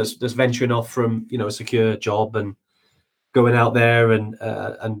anyone that's venturing off from a secure job and going out there and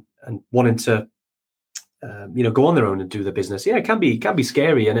wanting to go on their own and do the business. Yeah, it can be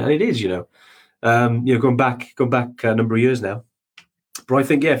scary, and it is. Going back a number of years now. But I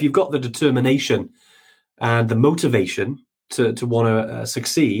think, if you've got the determination and the motivation to want to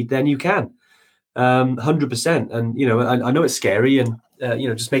succeed, then you can, 100%. And, I know it's scary, and,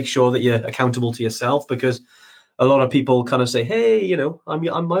 just make sure that you're accountable to yourself, because a lot of people kind of say, hey,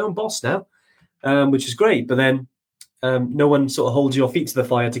 I'm my own boss now, which is great. But then no one sort of holds your feet to the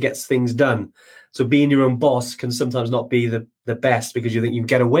fire to get things done. So being your own boss can sometimes not be the best, because you think you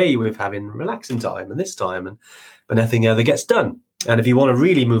get away with having relaxing time and this time, but nothing ever gets done. And if you want to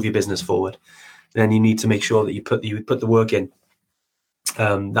really move your business forward, then you need to make sure that you put the work in.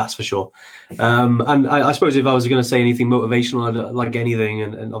 That's for sure. And I suppose if I was going to say anything motivational, like anything,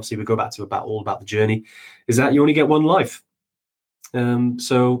 and obviously we go back to all about the journey, is that you only get one life.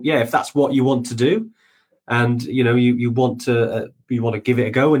 So yeah, if that's what you want to do, and you want to give it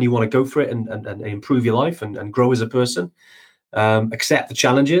a go, and you want to go for it and improve your life and grow as a person, accept the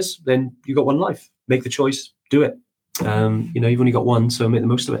challenges, then you've got one life. Make the choice, do it. You've only got one, so make the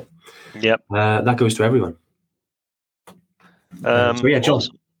most of it. Yep. That goes to everyone. So yeah, John,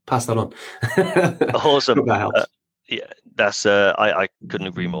 awesome. Pass that on. Awesome. Hope that helps. Yeah, that's I couldn't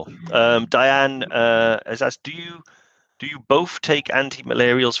agree more. Diane has asked, do you both take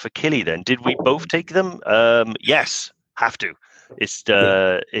anti-malarials for Kili then? Did we both take them? Yes, have to.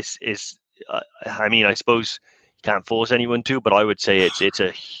 I mean, I suppose you can't force anyone to, but I would say it's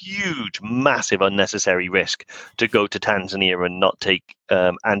a huge, massive, unnecessary risk to go to Tanzania and not take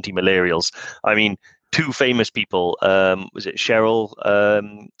anti-malarials. I mean, two famous people, was it Cheryl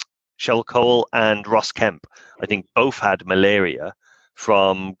Cole and Ross Kemp? I think both had malaria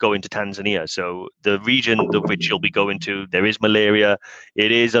from going to Tanzania. So the region which you'll be going to, there is malaria.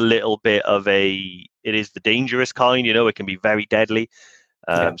 It is a little bit of it is the dangerous kind, it can be very deadly.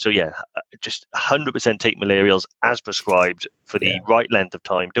 So yeah, just 100% take malarials as prescribed for the right length of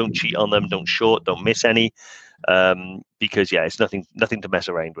time. Don't cheat on them. Don't miss any, because it's nothing to mess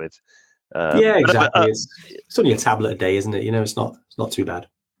around with. Exactly. It's only a tablet a day, isn't it? It's not too bad.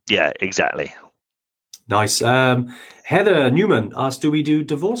 Yeah, exactly. Nice. Heather Newman asked, do we do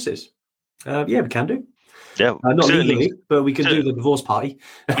divorces? Yeah, we can do. Yeah, Not certainly. legally, but we can do the divorce party.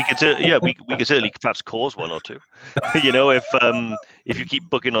 We could, we could certainly perhaps cause one or two. You know, if you keep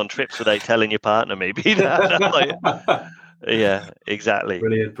booking on trips without telling your partner, maybe yeah, exactly.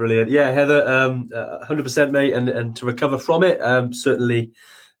 Brilliant. Yeah, Heather, 100%, mate, and to recover from it, certainly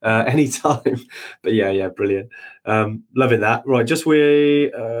anytime. But yeah, brilliant. Loving that. Right,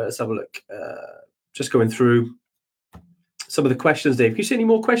 let's have a look. Just going through some of the questions, Dave. Can you see any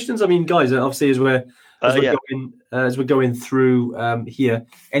more questions? I mean, guys, obviously as we're going through here,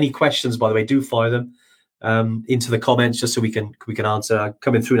 any questions, by the way, do fire them into the comments just so we can answer.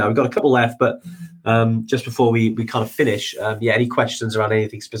 Coming through now, we've got a couple left, but just before we kind of finish, any questions around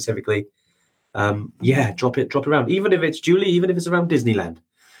anything specifically, drop it around. Even if it's Julie, even if it's around Disneyland,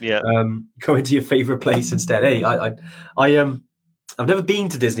 go into your favorite place instead. Hey, I've never been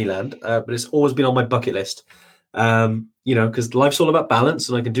to Disneyland, but it's always been on my bucket list. Because life's all about balance,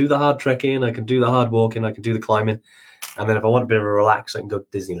 and I can do the hard trekking, I can do the hard walking, I can do the climbing, and then if I want a bit of a relax, I can go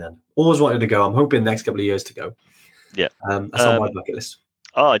to Disneyland. Always wanted to go. I'm hoping the next couple of years to go. Yeah, that's on my bucket list.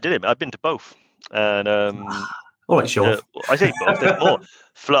 Oh, I did it. I've been to both, and all right, sure. I say both. There's more.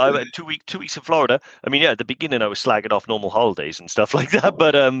 I went 2 weeks in Florida. I mean, at the beginning I was slagging off normal holidays and stuff like that,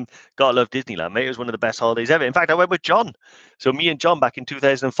 but gotta love Disneyland, mate. It was one of the best holidays ever. In fact, I went with John. So me and John back in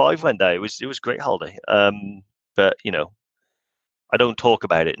 2005 went there. It was a great holiday. But I don't talk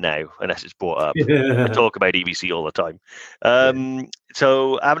about it now unless it's brought up. I talk about EBC all the time.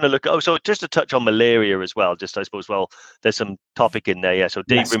 So having a look. So just to touch on malaria as well. Just I suppose. Well, there's some topic in there. Yeah. So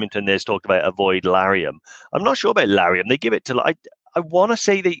Dave Rimington there's talked about avoid Lariam. I'm not sure about Lariam. They give it to. I want to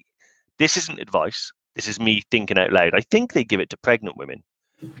say this isn't advice. This is me thinking out loud. I think they give it to pregnant women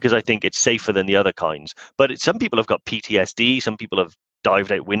because I think it's safer than the other kinds. But some people have got PTSD. Some people have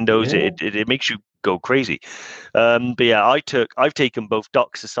dived out windows. It makes you go crazy. But yeah, I've taken both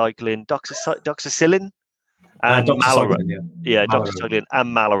doxycycline and Malarone. Doxycycline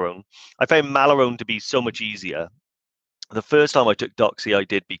and Malarone. I found Malarone to be so much easier. The first time I took doxy, I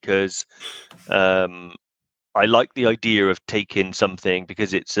did because I like the idea of taking something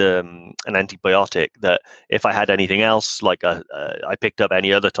because it's an antibiotic that if I had anything else, like I picked up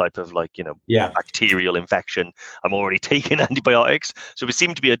any other type of bacterial infection, I'm already taking antibiotics. So it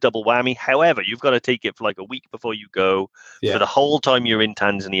seemed to be a double whammy. However, you've got to take it for like a week before you go, for the whole time you're in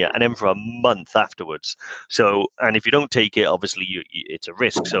Tanzania, and then for a month afterwards. So, and if you don't take it, obviously it's a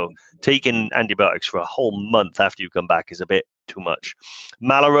risk. So taking antibiotics for a whole month after you come back is a bit too much.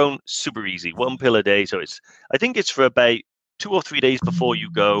 Malarone, super easy, 1 pill a day. So I think it's for about 2 or 3 days before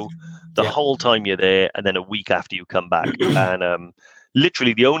you go, the whole time you're there, and then a week after you come back. And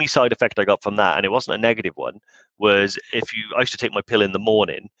literally the only side effect I got from that, and it wasn't a negative one, was I used to take my pill in the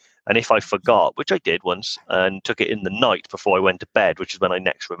morning, and if I forgot, which I did once, and took it in the night before I went to bed, which is when I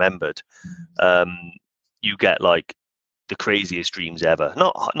next remembered, you get like the craziest dreams ever.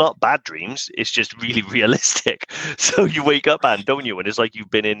 Not bad dreams. It's just really realistic. So you wake up, don't you? And it's like you've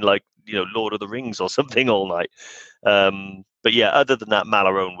been in Lord of the Rings or something all night. But yeah, other than that,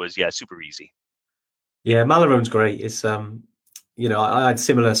 Malarone was super easy. Yeah, Malarone's great. It's I had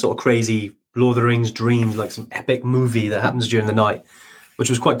similar sort of crazy Lord of the Rings dreams, like some epic movie that happens during the night, which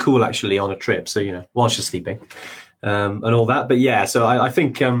was quite cool actually on a trip. So whilst you're sleeping, and all that. But yeah, so I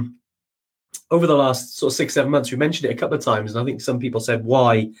think. Over the last sort of 6-7 months, we mentioned it a couple of times, and I think some people said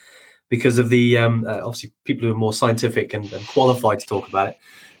why, because of the obviously people who are more scientific and qualified to talk about it.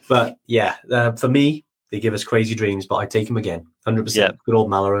 But yeah, for me, they give us crazy dreams, but I take them again, 100%. Yeah. Good old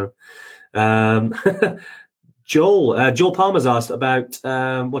Malarone. Joel Palmer's asked about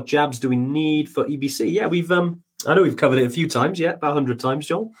what jabs do we need for EBC? Yeah, we've I know we've covered it a few times, about 100 times,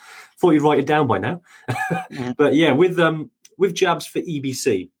 Joel. Thought you'd write it down by now. But yeah, with jabs for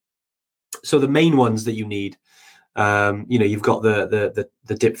EBC. So the main ones that you need, you've got the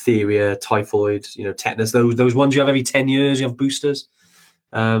diphtheria, typhoid, tetanus. Those ones you have every 10 years. You have boosters.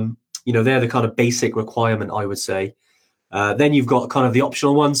 They're the kind of basic requirement, I would say. Then you've got kind of the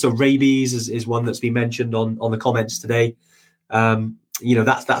optional ones. So rabies is one that's been mentioned on the comments today.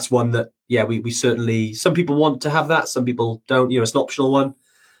 That's one that we certainly, some people want to have that, some people don't. It's an optional one.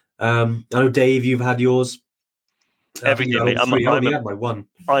 I know Dave, you've had yours. Everything.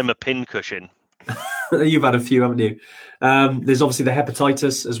 I'm a pincushion. You've had a few, haven't you? There's obviously the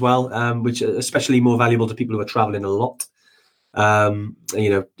hepatitis as well, which are especially more valuable to people who are traveling a lot. In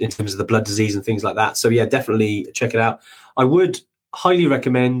terms of the blood disease and things like that. So yeah, definitely check it out. I would highly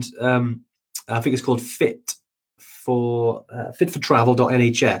recommend. I think it's called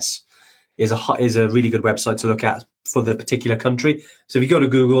fitfortravel.nhs is a really good website to look at for the particular country. So if you go to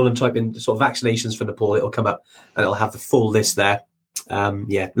Google and type in sort of vaccinations for Nepal, it'll come up and it'll have the full list there.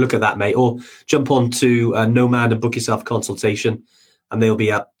 look at that, mate. Or jump on to Nomad and book yourself a consultation, and they'll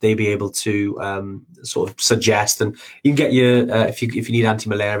be able to sort of suggest, and you can get your if you need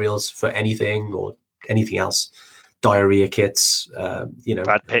anti-malarials for anything or anything else, diarrhea kits,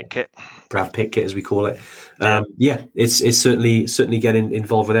 Brad Pitt kit as we call it. It's certainly getting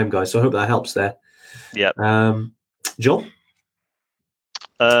involved with them guys. So I hope that helps there. Yeah. Joel?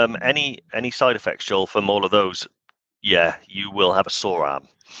 Any side effects, Joel, from all of those? Yeah, you will have a sore arm.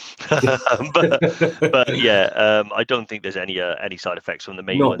 but yeah, I don't think there's any side effects from the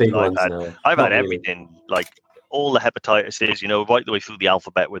main Not ones. big ones, no. I've Not had really. everything, like all the hepatitis, right the way through the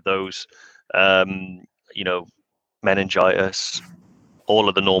alphabet with those. Meningitis, all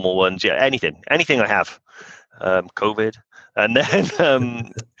of the normal ones. Yeah, anything I have. COVID, and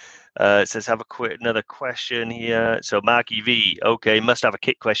then it says another question here. So Marky V, okay, must have a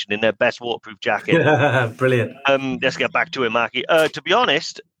kit question in their best waterproof jacket. Brilliant. Let's get back to it, Marky. To be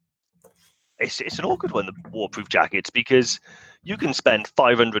honest, it's an awkward one, the waterproof jackets, because you can spend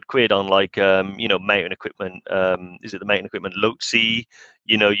 500 quid on mountain equipment. Is it the mountain equipment Lotse?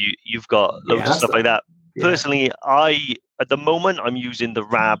 You've got loads of stuff like that. Yeah. Personally, at the moment I'm using the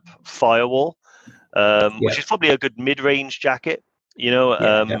Rab Firewall, which is probably a good mid-range jacket.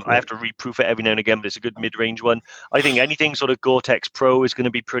 I have to reproof it every now and again, but it's a good mid-range one. I think anything sort of Gore-Tex Pro is going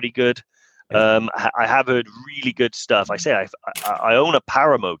to be pretty good. I have heard really good stuff. I own a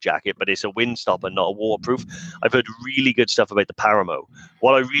Paramo jacket, but it's a windstopper, not a waterproof. I've heard really good stuff about the Paramo.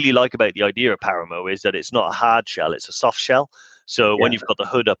 What I really like about the idea of Paramo is that it's not a hard shell, it's a soft shell. So when you've got the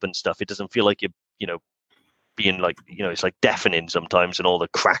hood up and stuff, it doesn't feel like you're, being like, it's like deafening sometimes and all the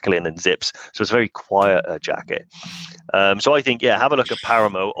crackling and zips. So it's a very quiet jacket. So I think, have a look at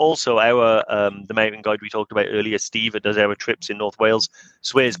Paramo. Also, the mountain guide we talked about earlier, Steve, that does our trips in North Wales,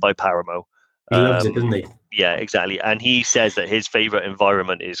 swears by Paramo. He loves it, doesn't he? Yeah, exactly. And he says that his favorite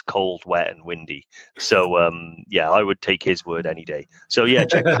environment is cold, wet, and windy. So, I would take his word any day. So,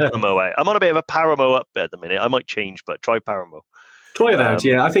 check Paramo out. I'm on a bit of a Paramo up at the minute. I might change, but try Paramo. Try it out,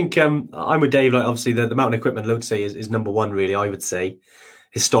 I think I'm with Dave. Like, obviously, the mountain equipment, Lotse is number one, really, I would say,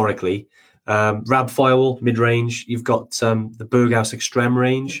 historically. Rab Firewall, mid-range. You've got the Berghaus Extreme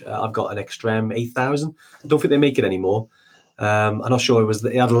range. I've got an Extreme 8000. I don't think they make it anymore. I'm not sure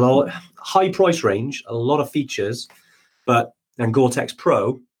it had a lot high price range, a lot of features, and Gore-Tex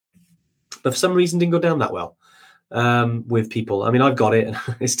Pro, but for some reason didn't go down that well with people. I mean, I've got it, and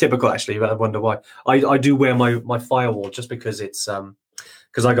it's typical actually, but I wonder why. I do wear my Firewall just because it's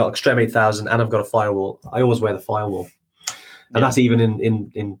because I got Extreme 8000 and I've got a Firewall. I always wear the Firewall, and that's even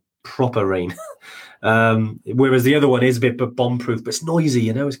in proper rain. Whereas the other one is a bit bomb-proof, but it's noisy.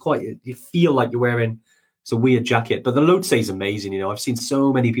 It's quite. You feel like you're wearing. It's a weird jacket, but the Lotse is amazing. I've seen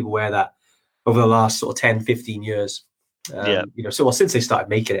so many people wear that over the last sort of 10, 15 years. Since they started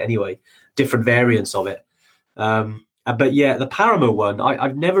making it anyway, different variants of it. But the Paramo one,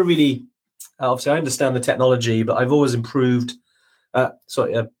 I've never really, obviously I understand the technology, but I've always preferred the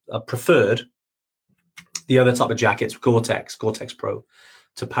other type of jackets, Gore-Tex Pro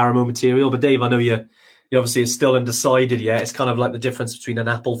to Paramo material. But Dave, I know you obviously it's still undecided yet. It's kind of like the difference between an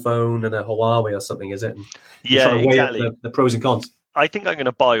Apple phone and a Huawei or something, is it? And exactly. The pros and cons. I think I'm going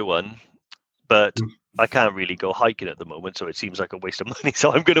to buy one, but I can't really go hiking at the moment, so it seems like a waste of money.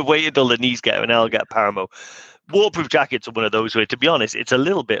 So I'm going to wait until the knees get, and I'll get Paramo. Waterproof jackets are one of those where, to be honest, it's a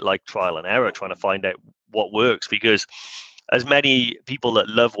little bit like trial and error trying to find out what works, because as many people that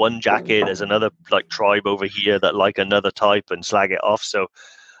love one jacket, there's another like tribe over here that like another type and slag it off. So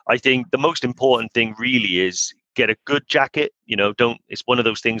I think the most important thing really is get a good jacket. It's one of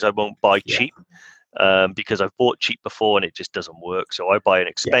those things I won't buy cheap because I've bought cheap before and it just doesn't work. So I buy an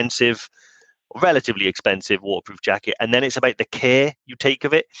expensive, relatively expensive waterproof jacket, and then it's about the care you take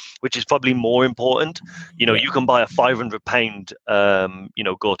of it, which is probably more important. You can buy a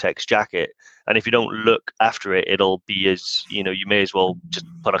 £500 Gore-Tex jacket, and if you don't look after it, it'll be as you may as well just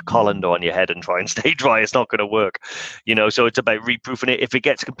put a colander on your head and try and stay dry. It's not going to work. So it's about reproofing it. If it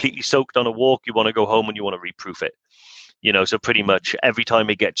gets completely soaked on a walk, you want to go home and you want to reproof it. So pretty much every time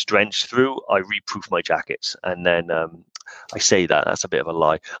it gets drenched through, I reproof my jackets, and then I say that's a bit of a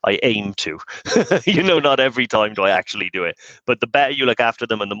lie. I aim to, not every time do I actually do it, but the better you look after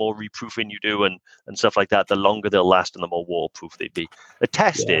them and the more reproofing you do and stuff like that, the longer they'll last and the more waterproof they'd be. The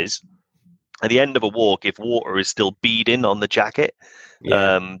test is at the end of a walk, if water is still beading on the jacket,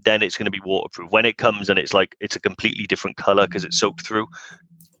 then it's going to be waterproof. When it comes and it's a completely different color because it's soaked through,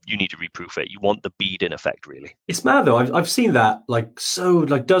 you need to reproof it. You want the bead-in effect, really. It's mad though. I've seen that like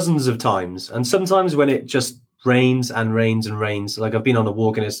dozens of times, and sometimes when it just rains and rains and rains, like I've been on a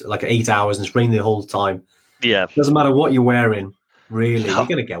walk and it's like 8 hours and it's raining the whole time. Yeah, doesn't matter what you're wearing, really. No. You're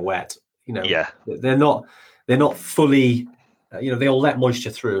going to get wet. You know, Yeah. they're not fully. They'll let moisture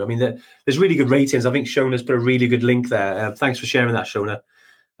through. I mean, there's really good ratings. I think Shona's put a really good link there. Thanks for sharing that, Shona,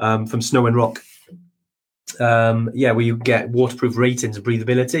 from Snow and Rock. Where you get waterproof ratings and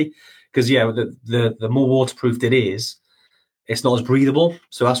breathability, because the more waterproofed it is, it's not as breathable.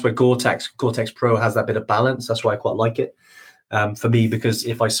 So that's where Gore-Tex Pro has that bit of balance. That's why I quite like it for me, because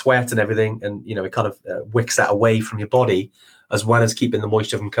if I sweat and everything, and it kind of wicks that away from your body, as well as keeping the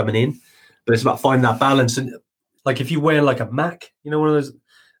moisture from coming in. But it's about finding that balance. And like if you wear like a Mac, one of those,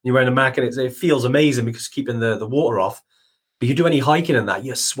 you're wearing a Mac and it feels amazing because it's keeping the water off. But you do any hiking in that,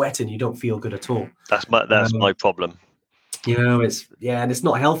 you're sweating, you don't feel good at all. That's my problem. And it's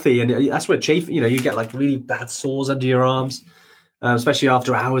not healthy, and that's where you get like really bad sores under your arms, especially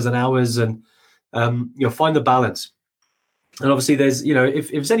after hours and hours. And find the balance. And obviously, there's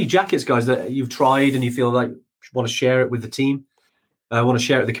if there's any jackets, guys, that you've tried and you feel like you want to share it with the team, want to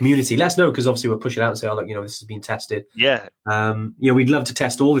share it with the community, let us know, because obviously we'll push it out and say, this has been tested. Yeah. We'd love to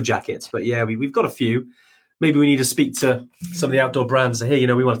test all the jackets, but we've got a few. Maybe we need to speak to some of the outdoor brands and say,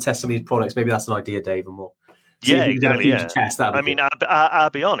 hey, we want to test some of these products. Maybe that's an idea, Dave, and we'll exactly. Test. I mean,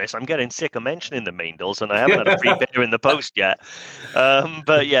 I'll be honest, I'm getting sick of mentioning the Maindels, and I haven't had a free pair in the post yet.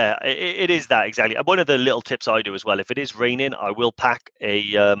 But yeah, it is that exactly. One of the little tips I do as well, if it is raining, I will pack a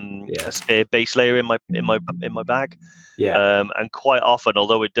spare base layer in my bag. Yeah. And quite often,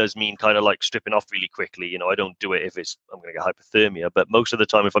 although it does mean kind of like stripping off really quickly, I don't do it if I'm going to get hypothermia. But most of the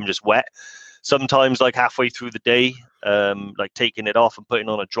time, if I'm just wet, sometimes like halfway through the day, like taking it off and putting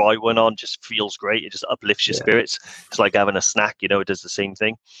on a dry one on just feels great. It just uplifts your spirits. It's like having a snack, it does the same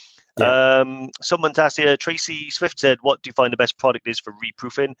thing. Yeah. Someone asked here, Tracy Swift said, what do you find the best product is for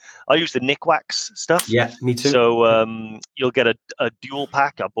reproofing? I use the Nikwax stuff. Yeah, me too. So you'll get a dual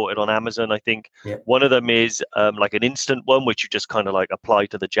pack. I bought it on Amazon, I think. Yeah. One of them is like an instant one, which you just kind of like apply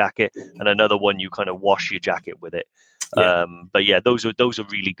to the jacket, and another one you kind of wash your jacket with it. Yeah. But yeah, those are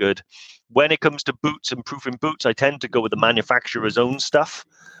really good. When it comes to boots and proofing boots, I tend to go with the manufacturer's own stuff.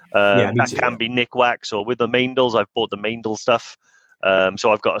 That can be Nikwax, or with the Maindels, I've bought the Maindel stuff.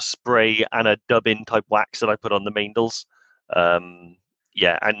 So I've got a spray and a dub-in type wax that I put on the Maindels. And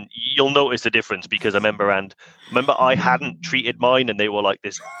you'll notice the difference, because I remember I hadn't treated mine, and they were like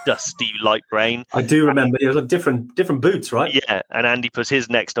this dusty light brown. I do remember. It was like different boots, right? Yeah, and Andy puts his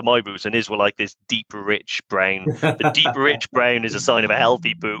next to my boots, and his were like this deep, rich brown. The deep, rich brown is a sign of a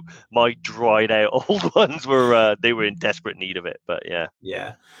healthy boot. My dried out old ones were they were in desperate need of it, but yeah.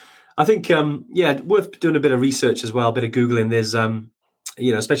 Yeah. I think, worth doing a bit of research as well, a bit of Googling. There's,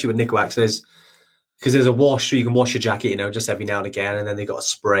 especially with Nikwax, because there's a wash, so you can wash your jacket, just every now and again, and then they got a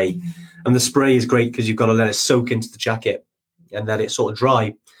spray. And the spray is great because you've got to let it soak into the jacket and let it sort of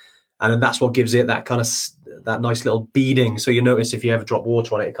dry. And then that's what gives it that kind of, that nice little beading. So you notice if you ever drop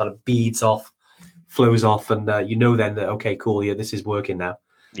water on it, it kind of beads off, flows off, and then that, okay, cool, yeah, this is working now.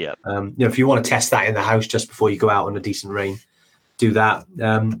 Yeah. If you want to test that in the house just before you go out on a decent rain, do that.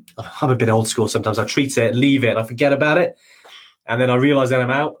 I'm a bit old school sometimes. I treat it, leave it, I forget about it, and then I realize that I'm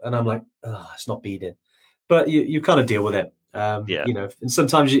out, and I'm like, it's not beading. But you kind of deal with it. And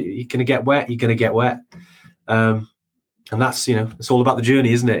sometimes you're going to get wet. And that's, it's all about the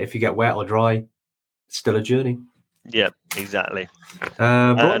journey, isn't it? If you get wet or dry, it's still a journey. Yeah, exactly.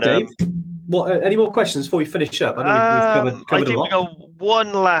 Dave, any more questions before we finish up? I know we've covered a lot. We got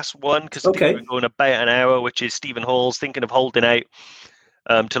one last one, because we're going about an hour, which is Stephen Hall's thinking of holding out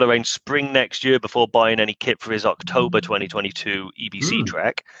till around spring next year before buying any kit for his October 2022 EBC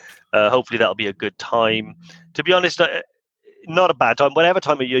trek. Hopefully that'll be a good time. To be honest, not a bad time. Whatever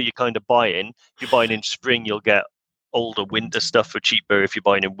time of year you're kind of buying, if you're buying in spring, you'll get older winter stuff for cheaper. If you're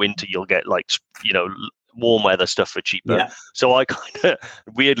buying in winter, you'll get warm weather stuff for cheaper. Yeah. So I kind of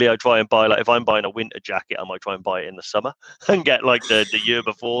weirdly, I try and buy, like, if I'm buying a winter jacket, I might try and buy it in the summer and get like the year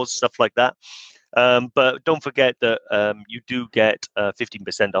before, stuff like that. But don't forget that you do get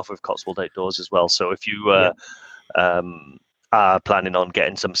 15% off of Cotswold Outdoors as well. So if you are planning on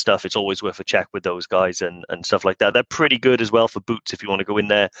getting some stuff, it's always worth a check with those guys and stuff like that. They're pretty good as well for boots. If you want to go in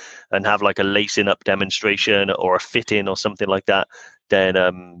there and have like a lacing up demonstration or a fit in or something like that, then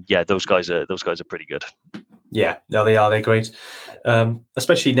those guys are pretty good. Yeah, no, they are. They're great.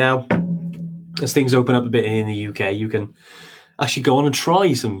 Especially now as things open up a bit in the UK, you can actually go on and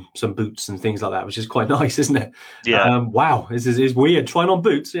try some boots and things like that, which is quite nice, isn't it? Yeah. Wow, this is weird. Trying on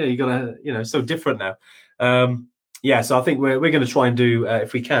boots. Yeah, you gotta, it's so different now. So I think we're going to try and do,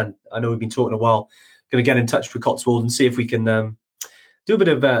 if we can, I know we've been talking a while, going to get in touch with Cotswold and see if we can do a bit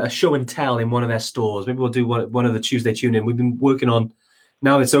of a show and tell in one of their stores. Maybe we'll do one of the Tuesday tune-in. We've been working on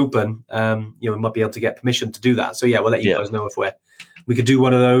now it's open, we might be able to get permission to do that. So yeah, we'll let you guys know if we could do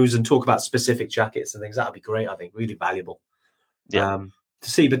one of those and talk about specific jackets and things. That'd be great. I think really valuable. To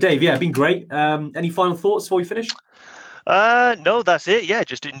see. But Dave, been great. Any final thoughts before we finish? No, that's it. Yeah,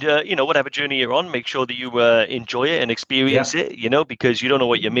 just whatever journey you're on, make sure that you enjoy it and experience it. Because you don't know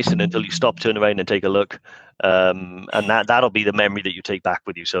what you're missing until you stop, turn around, and take a look. And that'll be the memory that you take back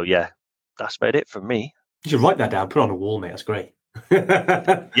with you. So yeah, that's about it from me. You should write that down. Put it on a wall, mate. That's great. I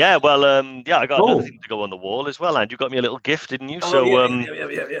got another thing to go on the wall as well, and you got me a little gift, didn't you? So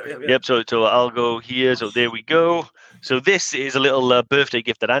I'll go here. So there we go. So this is a little birthday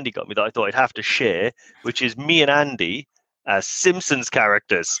gift that Andy got me that I thought I'd have to share, which is me and Andy as Simpsons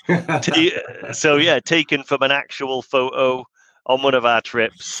characters. Taken from an actual photo on one of our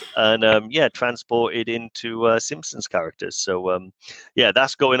trips, and transported into Simpsons characters. So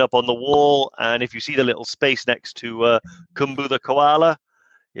that's going up on the wall, and if you see the little space next to Kumbu the koala,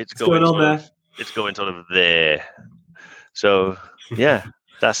 it's going on there. It's going sort of there. So yeah,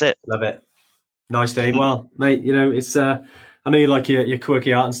 that's it. Love it. Nice, Dave. Well, mate, it's I know you like your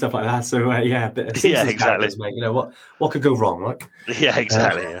quirky art and stuff like that. So exactly, mate. What could go wrong, right? Yeah,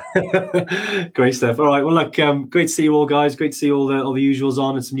 exactly. Great stuff. All right. Well, look, great to see you all, guys. Great to see all the usuals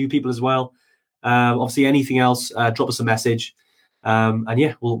on and some new people as well. Obviously, anything else, drop us a message.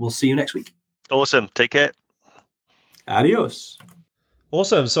 We'll see you next week. Awesome. Take care. Adios.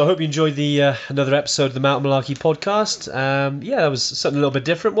 Awesome. So I hope you enjoyed the another episode of the Mountain Malarkey podcast. That was something a little bit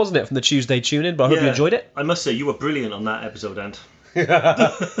different, wasn't it, from the Tuesday tune-in? But I hope you enjoyed it. I must say, you were brilliant on that episode, Ant.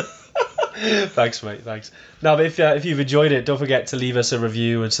 Thanks, mate. Thanks. Now, if you've enjoyed it, don't forget to leave us a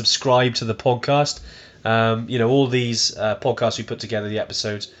review and subscribe to the podcast. All these podcasts we put together, the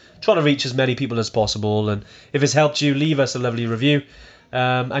episodes, trying to reach as many people as possible. And if it's helped you, leave us a lovely review.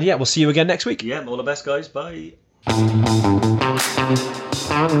 We'll see you again next week. Yeah, all the best, guys. Bye.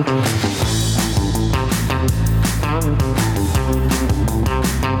 Thank you.